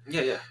fighter.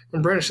 Yeah.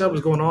 And Brendan Schaub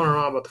was going on and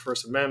on about the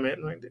First Amendment.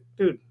 And like,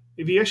 dude,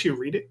 if you actually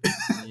read it,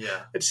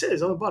 it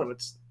says on the bottom,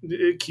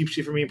 it keeps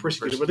you from being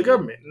persecuted by the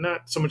government,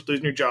 not so much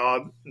losing your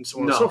job and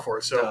so on and so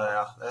forth. So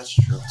yeah, that's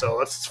true. So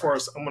that's as far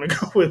as I'm going to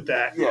go with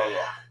that. Yeah.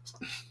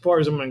 As far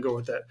as I'm going to go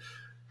with that.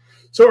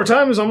 So our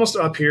time is almost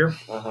up here.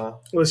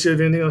 Let's see if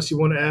anything else you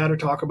want to add or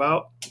talk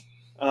about.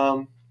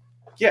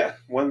 Yeah,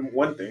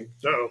 one thing.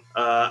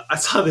 I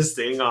saw this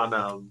thing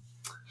on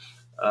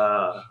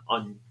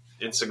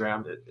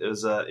Instagram. It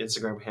was an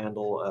Instagram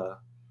handle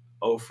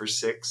 0 for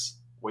 6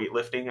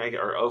 weightlifting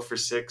or 0 for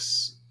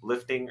 6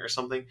 lifting or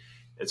something.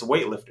 It's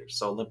weightlifters,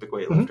 so Olympic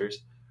weightlifters.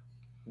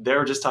 Mm-hmm. They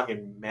were just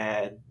talking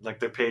mad, like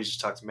their page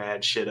just talks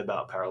mad shit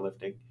about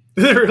powerlifting.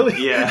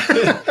 Really? Yeah.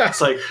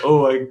 It's like,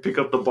 I can pick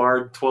up the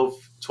bar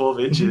 12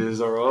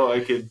 inches, or I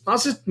could.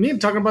 That's just me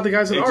talking about the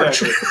guys in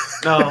Arch.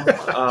 No.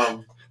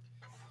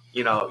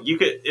 You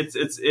could.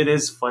 It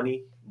is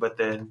funny, but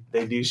then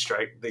they do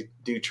try to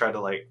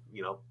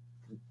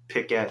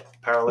pick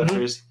at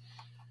powerlifters.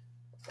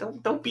 Mm-hmm.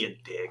 Don't be a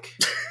dick.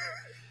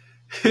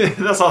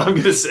 That's all I'm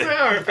gonna say.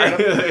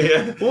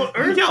 Yeah. Well,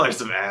 y'all are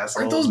some assholes.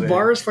 Aren't those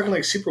bars fucking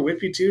like super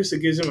whippy too? So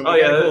it gives them.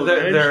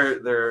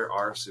 There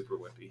are super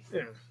whippy.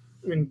 Yeah,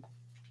 I mean,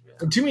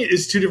 to me,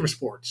 it's two different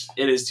sports.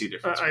 It is two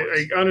different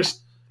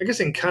sports. I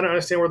guess I can kind of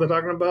understand what they're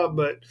talking about,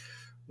 but.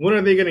 When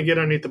are they going to get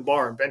underneath the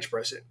bar and bench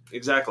press it?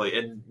 Exactly.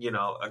 And,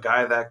 a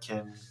guy that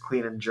can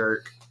clean and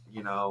jerk,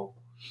 I don't know,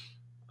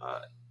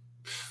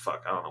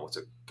 what's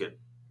a good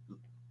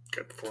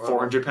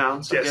 400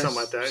 pounds? Yeah, something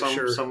like that.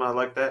 Something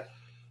like that.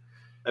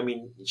 I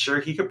mean,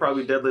 sure, he could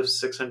probably deadlift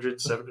 600,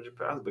 700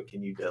 pounds, but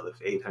can you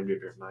deadlift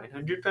 800 or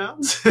 900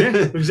 pounds? Yeah,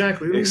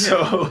 exactly.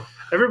 So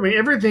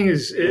everything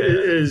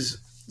is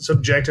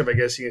subjective, I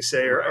guess you can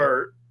say,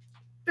 or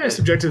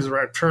subjective is the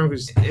right term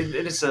because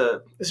it's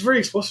a very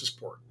explosive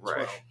sport.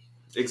 Right. Well.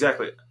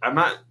 Exactly. I'm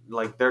not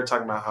they're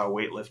talking about how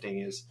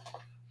weightlifting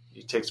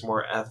it takes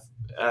more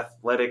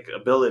athletic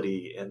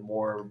ability and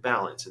more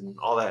balance and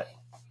all that.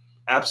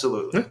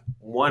 Absolutely.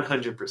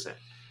 100%.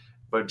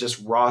 But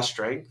just raw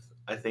strength,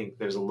 I think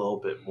there's a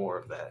little bit more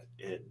of that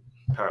in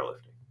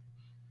powerlifting.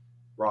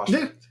 Raw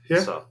strength.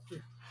 Yeah. So,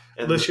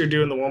 unless you're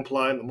doing the one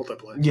ply and the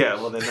multiply. Yeah,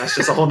 well then that's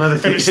just a whole nother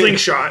thing. And a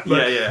slingshot.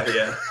 But.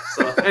 Yeah.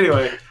 So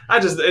anyway,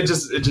 it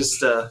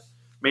just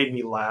made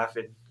me laugh.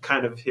 It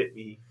kind of hit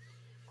me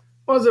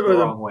the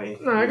wrong way.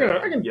 No, I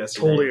can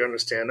totally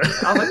understand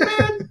that. I was like,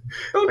 man,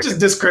 don't just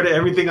discredit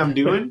everything I'm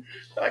doing.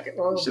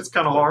 It's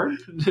kind of hard.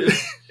 It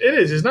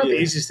is. It's not the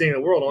easiest thing in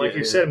the world. Like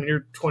you said, I mean,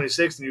 you're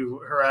 26 and you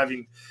are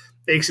having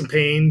aches and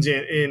pains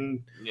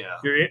and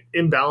your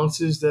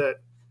imbalances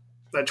that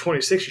at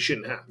 26 you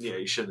shouldn't have. Yeah,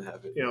 you shouldn't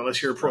have it.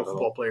 Unless you're a pro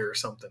football player or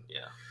something.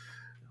 Yeah.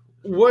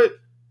 What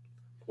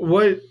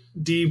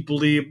do you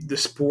believe the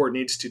sport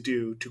needs to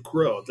do to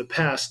grow the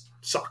past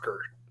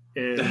soccer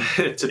and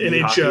To be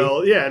NHL?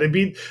 hockey. Yeah,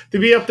 to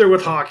be up there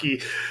with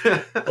hockey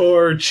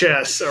or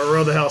chess or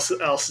what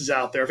else is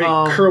out there. I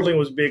think curling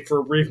was big for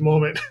a brief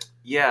moment.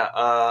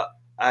 Yeah,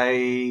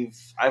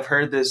 I've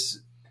heard this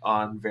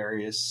on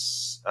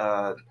various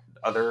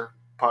other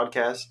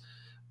podcasts,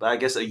 but I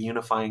guess a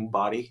unifying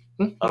body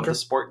of the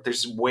sport.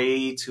 There's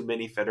way too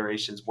many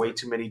federations, way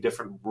too many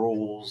different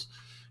rules,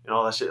 and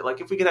all that shit.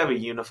 Like if we could have a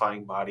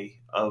unifying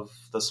body of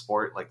the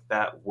sport, like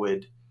that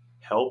would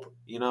help,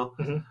 you know.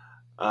 Mhm.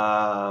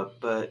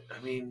 But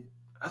I mean,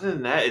 other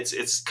than that,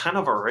 it's kind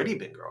of already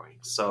been growing.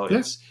 So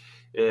Yeah.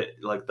 it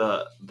like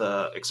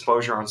the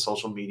exposure on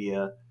social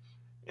media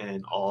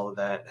and all of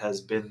that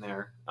has been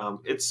there.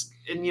 It's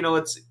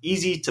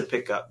easy to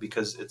pick up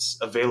because it's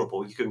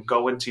available. You can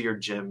go into your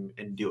gym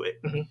and do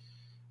it. Mhm.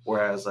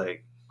 Whereas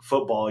like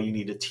football, you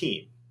need a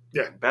team.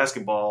 Yeah.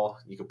 Basketball,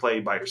 you can play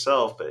by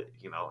yourself, but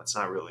it's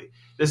not really.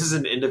 This is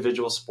an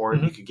individual sport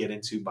Mhm. you could get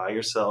into by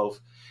yourself,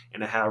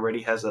 and it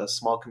already has a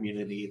small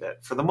community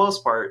that, for the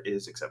most part,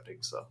 is accepting.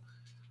 So,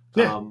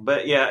 Yeah.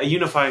 But yeah, a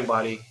unifying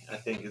body, I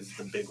think, is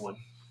the big one.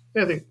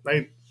 Yeah, I think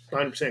I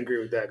 100% agree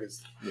with that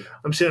because Yeah.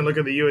 I'm sitting and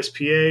looking at the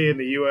USPA and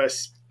the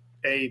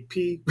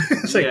USAP.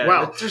 It's like, Yeah,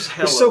 wow, there's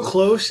they're so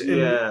close,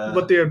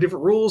 but they have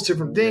different rules,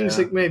 different things.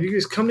 Yeah. Like, man, if you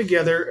just come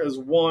together as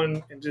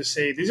one and just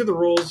say, these are the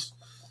rules.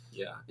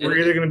 Yeah, We're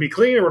either going to be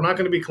clean or we're not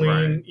going to be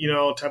clean,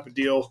 Right. Type of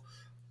deal.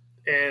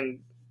 And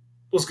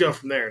let's go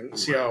from there and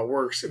see how it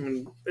works. I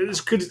mean,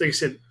 it's good. Like I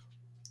said,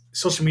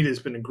 social media has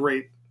been a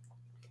great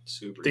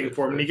super thing good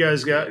for them. And it. you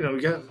guys got, we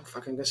got,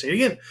 fucking gonna say it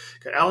again,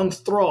 got Alan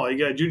Thrall, you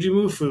got Juju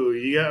Mufu,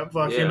 you got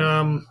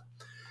fucking,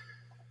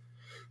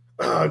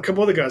 a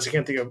couple other guys I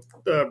can't think of,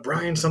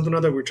 Brian something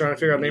other. We were trying to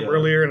figure out the name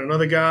earlier, and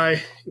another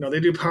guy. They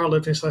do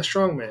powerlifting /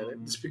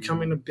 strongman. It's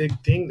becoming a big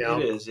thing now.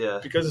 It is, yeah.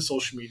 because of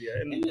social media.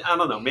 And I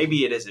don't know.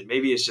 Maybe it isn't.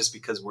 Maybe it's just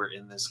because we're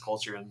in this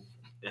culture and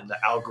the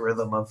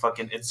algorithm of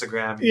fucking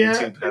Instagram and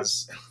YouTube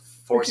has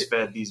force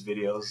fed these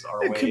videos our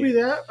way. It could be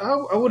that.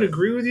 I would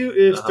agree with you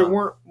if there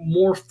weren't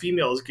more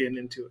females getting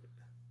into it.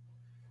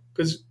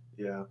 Because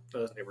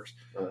those neighbors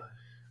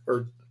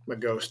or my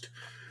ghost.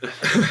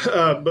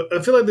 But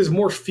I feel like there's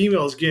more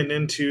females getting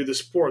into the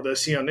sport that I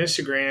see on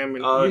Instagram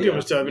and YouTube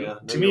and stuff.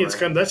 And to me, it's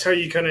that's how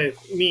you kind of,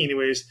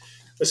 anyways,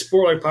 a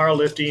sport like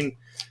powerlifting.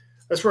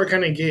 That's where I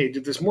kind of engage.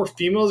 If there's more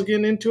females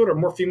getting into it or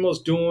more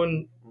females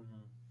doing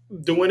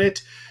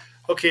it,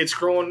 okay, it's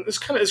growing. It's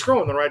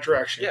growing in the right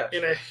direction. Yeah.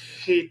 And I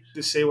hate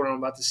to say what I'm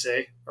about to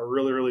say. I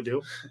really, really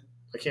do.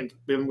 I can't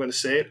believe I'm going to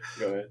say it.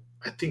 Go ahead.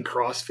 I think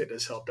CrossFit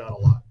has helped out a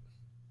lot.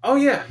 Oh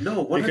yeah,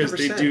 no, 100%. Because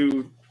they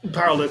do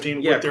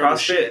powerlifting. Yeah, with their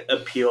CrossFit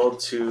appealed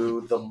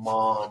to the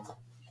mom,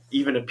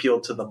 even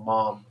appealed to the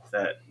mom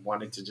that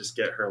wanted to just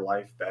get her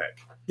life back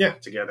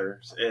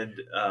together. And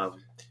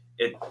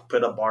it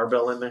put a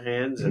barbell in their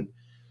hands, and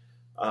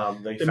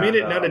they made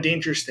it not a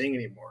dangerous thing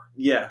anymore.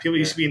 Yeah. People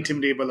used to be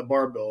intimidated by the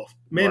barbell,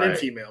 men and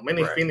female.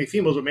 Mainly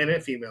females, but men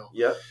and female.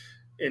 Yep.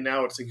 And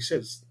now it's like you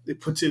said, it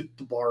puts it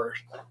the bar.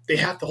 They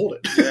have to hold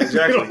it. Yeah,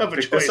 exactly. They don't have a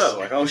Pick choice. this up,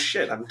 like, oh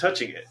shit, I'm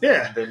touching it.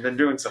 Yeah. And then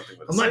doing something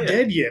with it. I'm not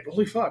dead yet.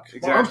 Holy fuck.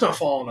 Exactly. My arm's not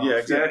falling off. Yeah,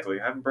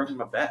 exactly. I haven't broken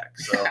my back.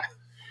 So,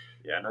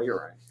 yeah, no, you're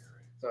right.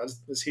 So I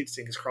just hate to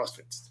think it's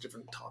CrossFit's a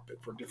different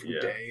topic for a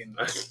different day. And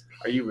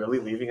are you really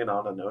leaving it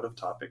on a note of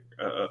topic?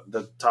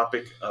 The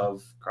topic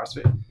of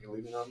CrossFit? You're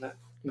leaving on that?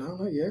 No,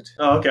 not yet.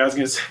 Oh, okay. I was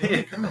going to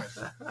say.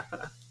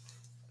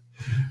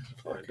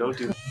 Don't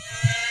do that.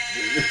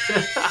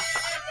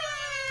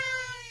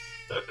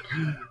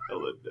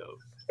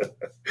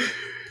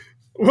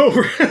 Well,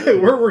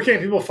 where can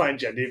people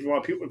find you? If you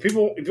want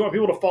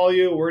people to follow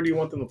you, where do you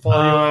want them to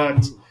follow you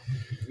at?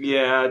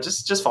 Yeah,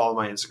 just follow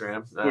my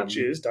Instagram, which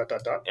is ...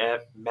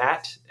 at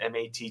Matt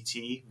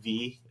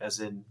MATTV as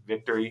in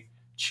Victory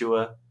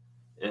Chua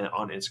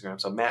on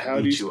Instagram. So Matt how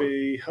do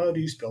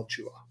you spell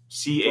Chua?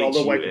 For all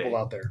the white people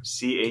out there.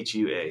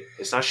 CHUA.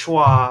 It's not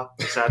Chua.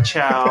 It's not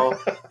Chow.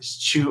 It's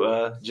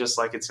Chua, just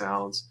like it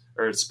sounds,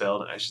 or it's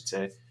spelled, I should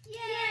say.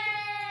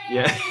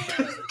 Yeah.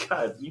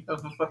 God, you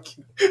have a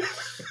fucking.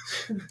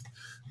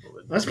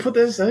 Let's put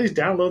this. Let's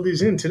download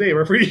these in today.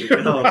 We're free.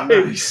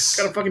 Nice.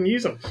 Gotta fucking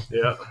use them.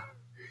 Yeah.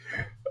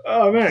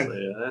 Oh man. So,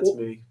 yeah, that's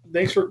me.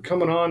 Thanks for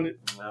coming on.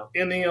 Wow.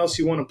 Anything else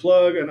you want to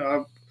plug? And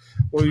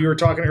well, you were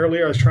talking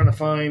earlier. I was trying to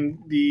find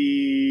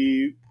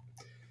the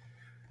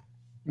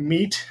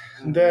meat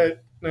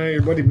that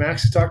your buddy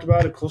Max has talked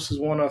about. The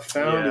closest one I've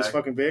found is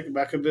fucking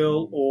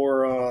Vacaville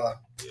or.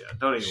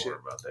 Don't even worry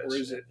about that. Where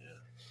is it?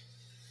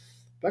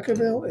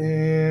 Vacaville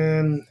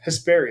and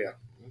Hesperia.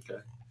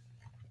 Okay.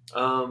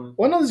 Well,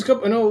 I know there's a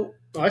couple. I know.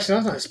 Actually,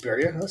 that's not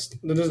Hesperia.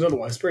 There's another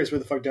one. Hesperia's way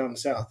the fuck down in the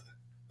south.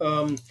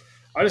 I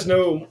just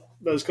know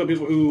there's a couple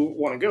people who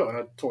want to go, and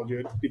I told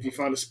you if you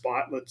find a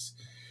spot,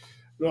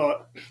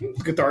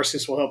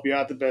 Catharsis will help you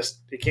out the best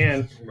they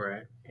can.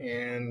 Right.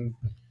 And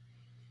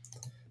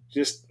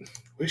just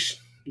wish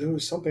there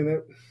was something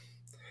that.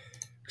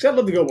 Because I'd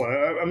love to go one.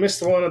 I missed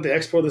the one at the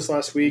expo this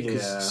last week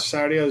because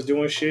Saturday I was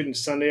doing shit, and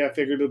Sunday I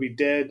figured it'll be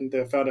dead, and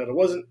then I found out it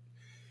wasn't.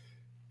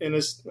 And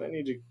I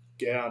need to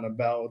get out and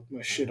about with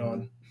my shit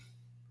on.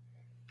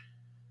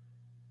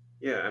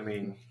 Yeah, I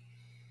mean,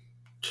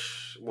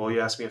 well, you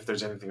asked me if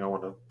there's anything I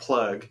want to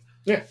plug.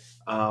 Yeah.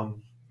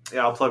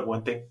 Yeah, I'll plug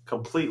one thing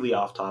completely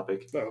off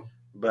topic. Oh.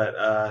 But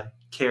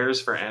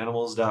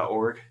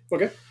caresforanimals.org.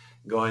 Okay.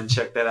 Go and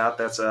check that out.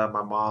 That's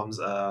my mom's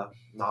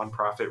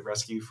nonprofit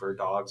rescue for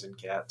dogs and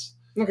cats.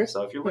 Okay.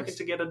 So if you're looking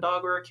to get a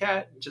dog or a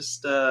cat,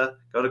 just go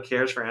to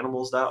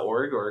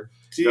caresforanimals.org or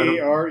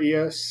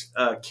CARES.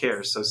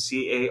 Cares. So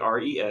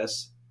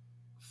CARES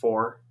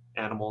for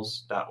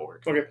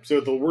animals.org. Okay,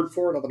 so the word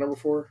for, not the number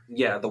 4?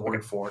 Yeah, the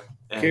word for.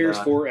 And, Cares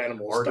for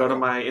animals. Or go to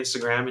my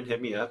Instagram and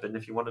hit me up. And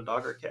if you want a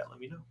dog or a cat, let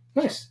me know.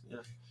 Nice. Yeah.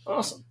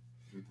 Awesome.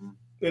 Mm-hmm.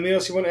 Anything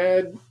else you want to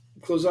add?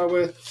 Close out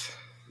with?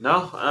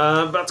 No,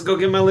 I'm about to go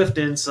get my lift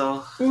in,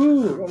 so.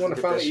 Ooh, I want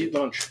to finally eat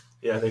lunch.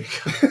 Yeah, there you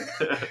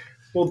go.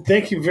 Well,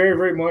 thank you very,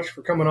 very much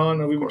for coming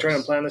on. We've been trying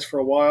to plan this for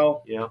a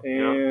while. Yeah.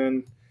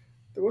 And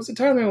there was a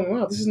time that I went,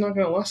 wow, this is not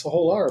going to last a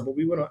whole hour, but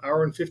we went an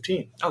hour and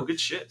 15. Oh, good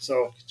shit.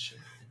 So, good shit.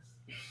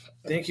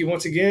 Thank you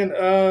once again.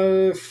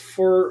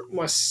 For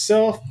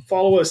myself,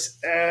 follow us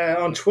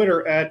on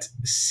Twitter at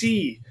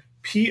CPOScast.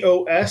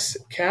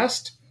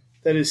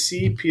 That is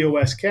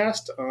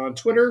CPOScast on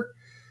Twitter.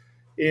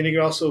 And you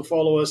can also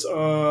follow us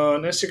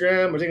on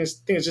Instagram. I think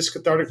it's just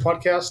Cathartic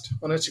Podcast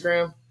on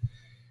Instagram.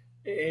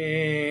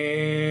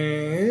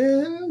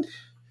 And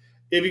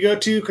if you go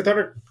to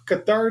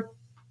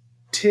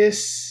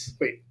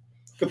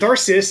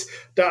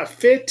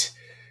catharsis.fit,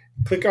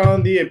 click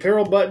on the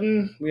apparel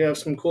button. We have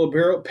some cool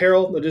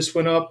apparel that just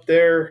went up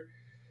there.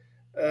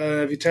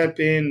 If you type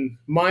in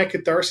My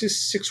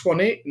Catharsis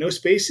 618, no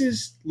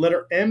spaces,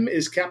 letter M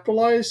is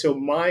capitalized, so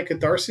My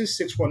Catharsis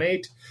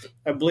 618.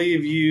 I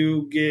believe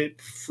you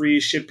get free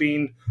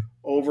shipping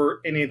over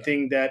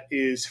anything that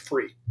is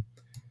free.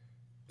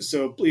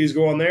 So please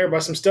go on there, buy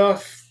some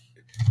stuff.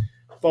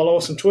 Follow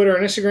us on Twitter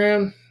and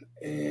Instagram.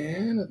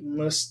 And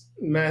unless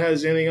Matt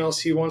has anything else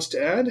he wants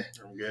to add,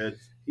 I'm good.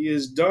 He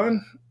is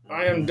done.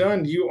 I am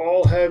done. You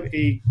all have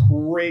a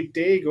great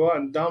day. Go out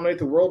and dominate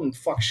the world and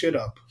fuck shit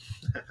up.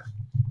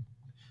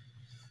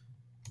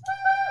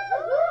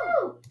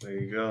 There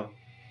you go.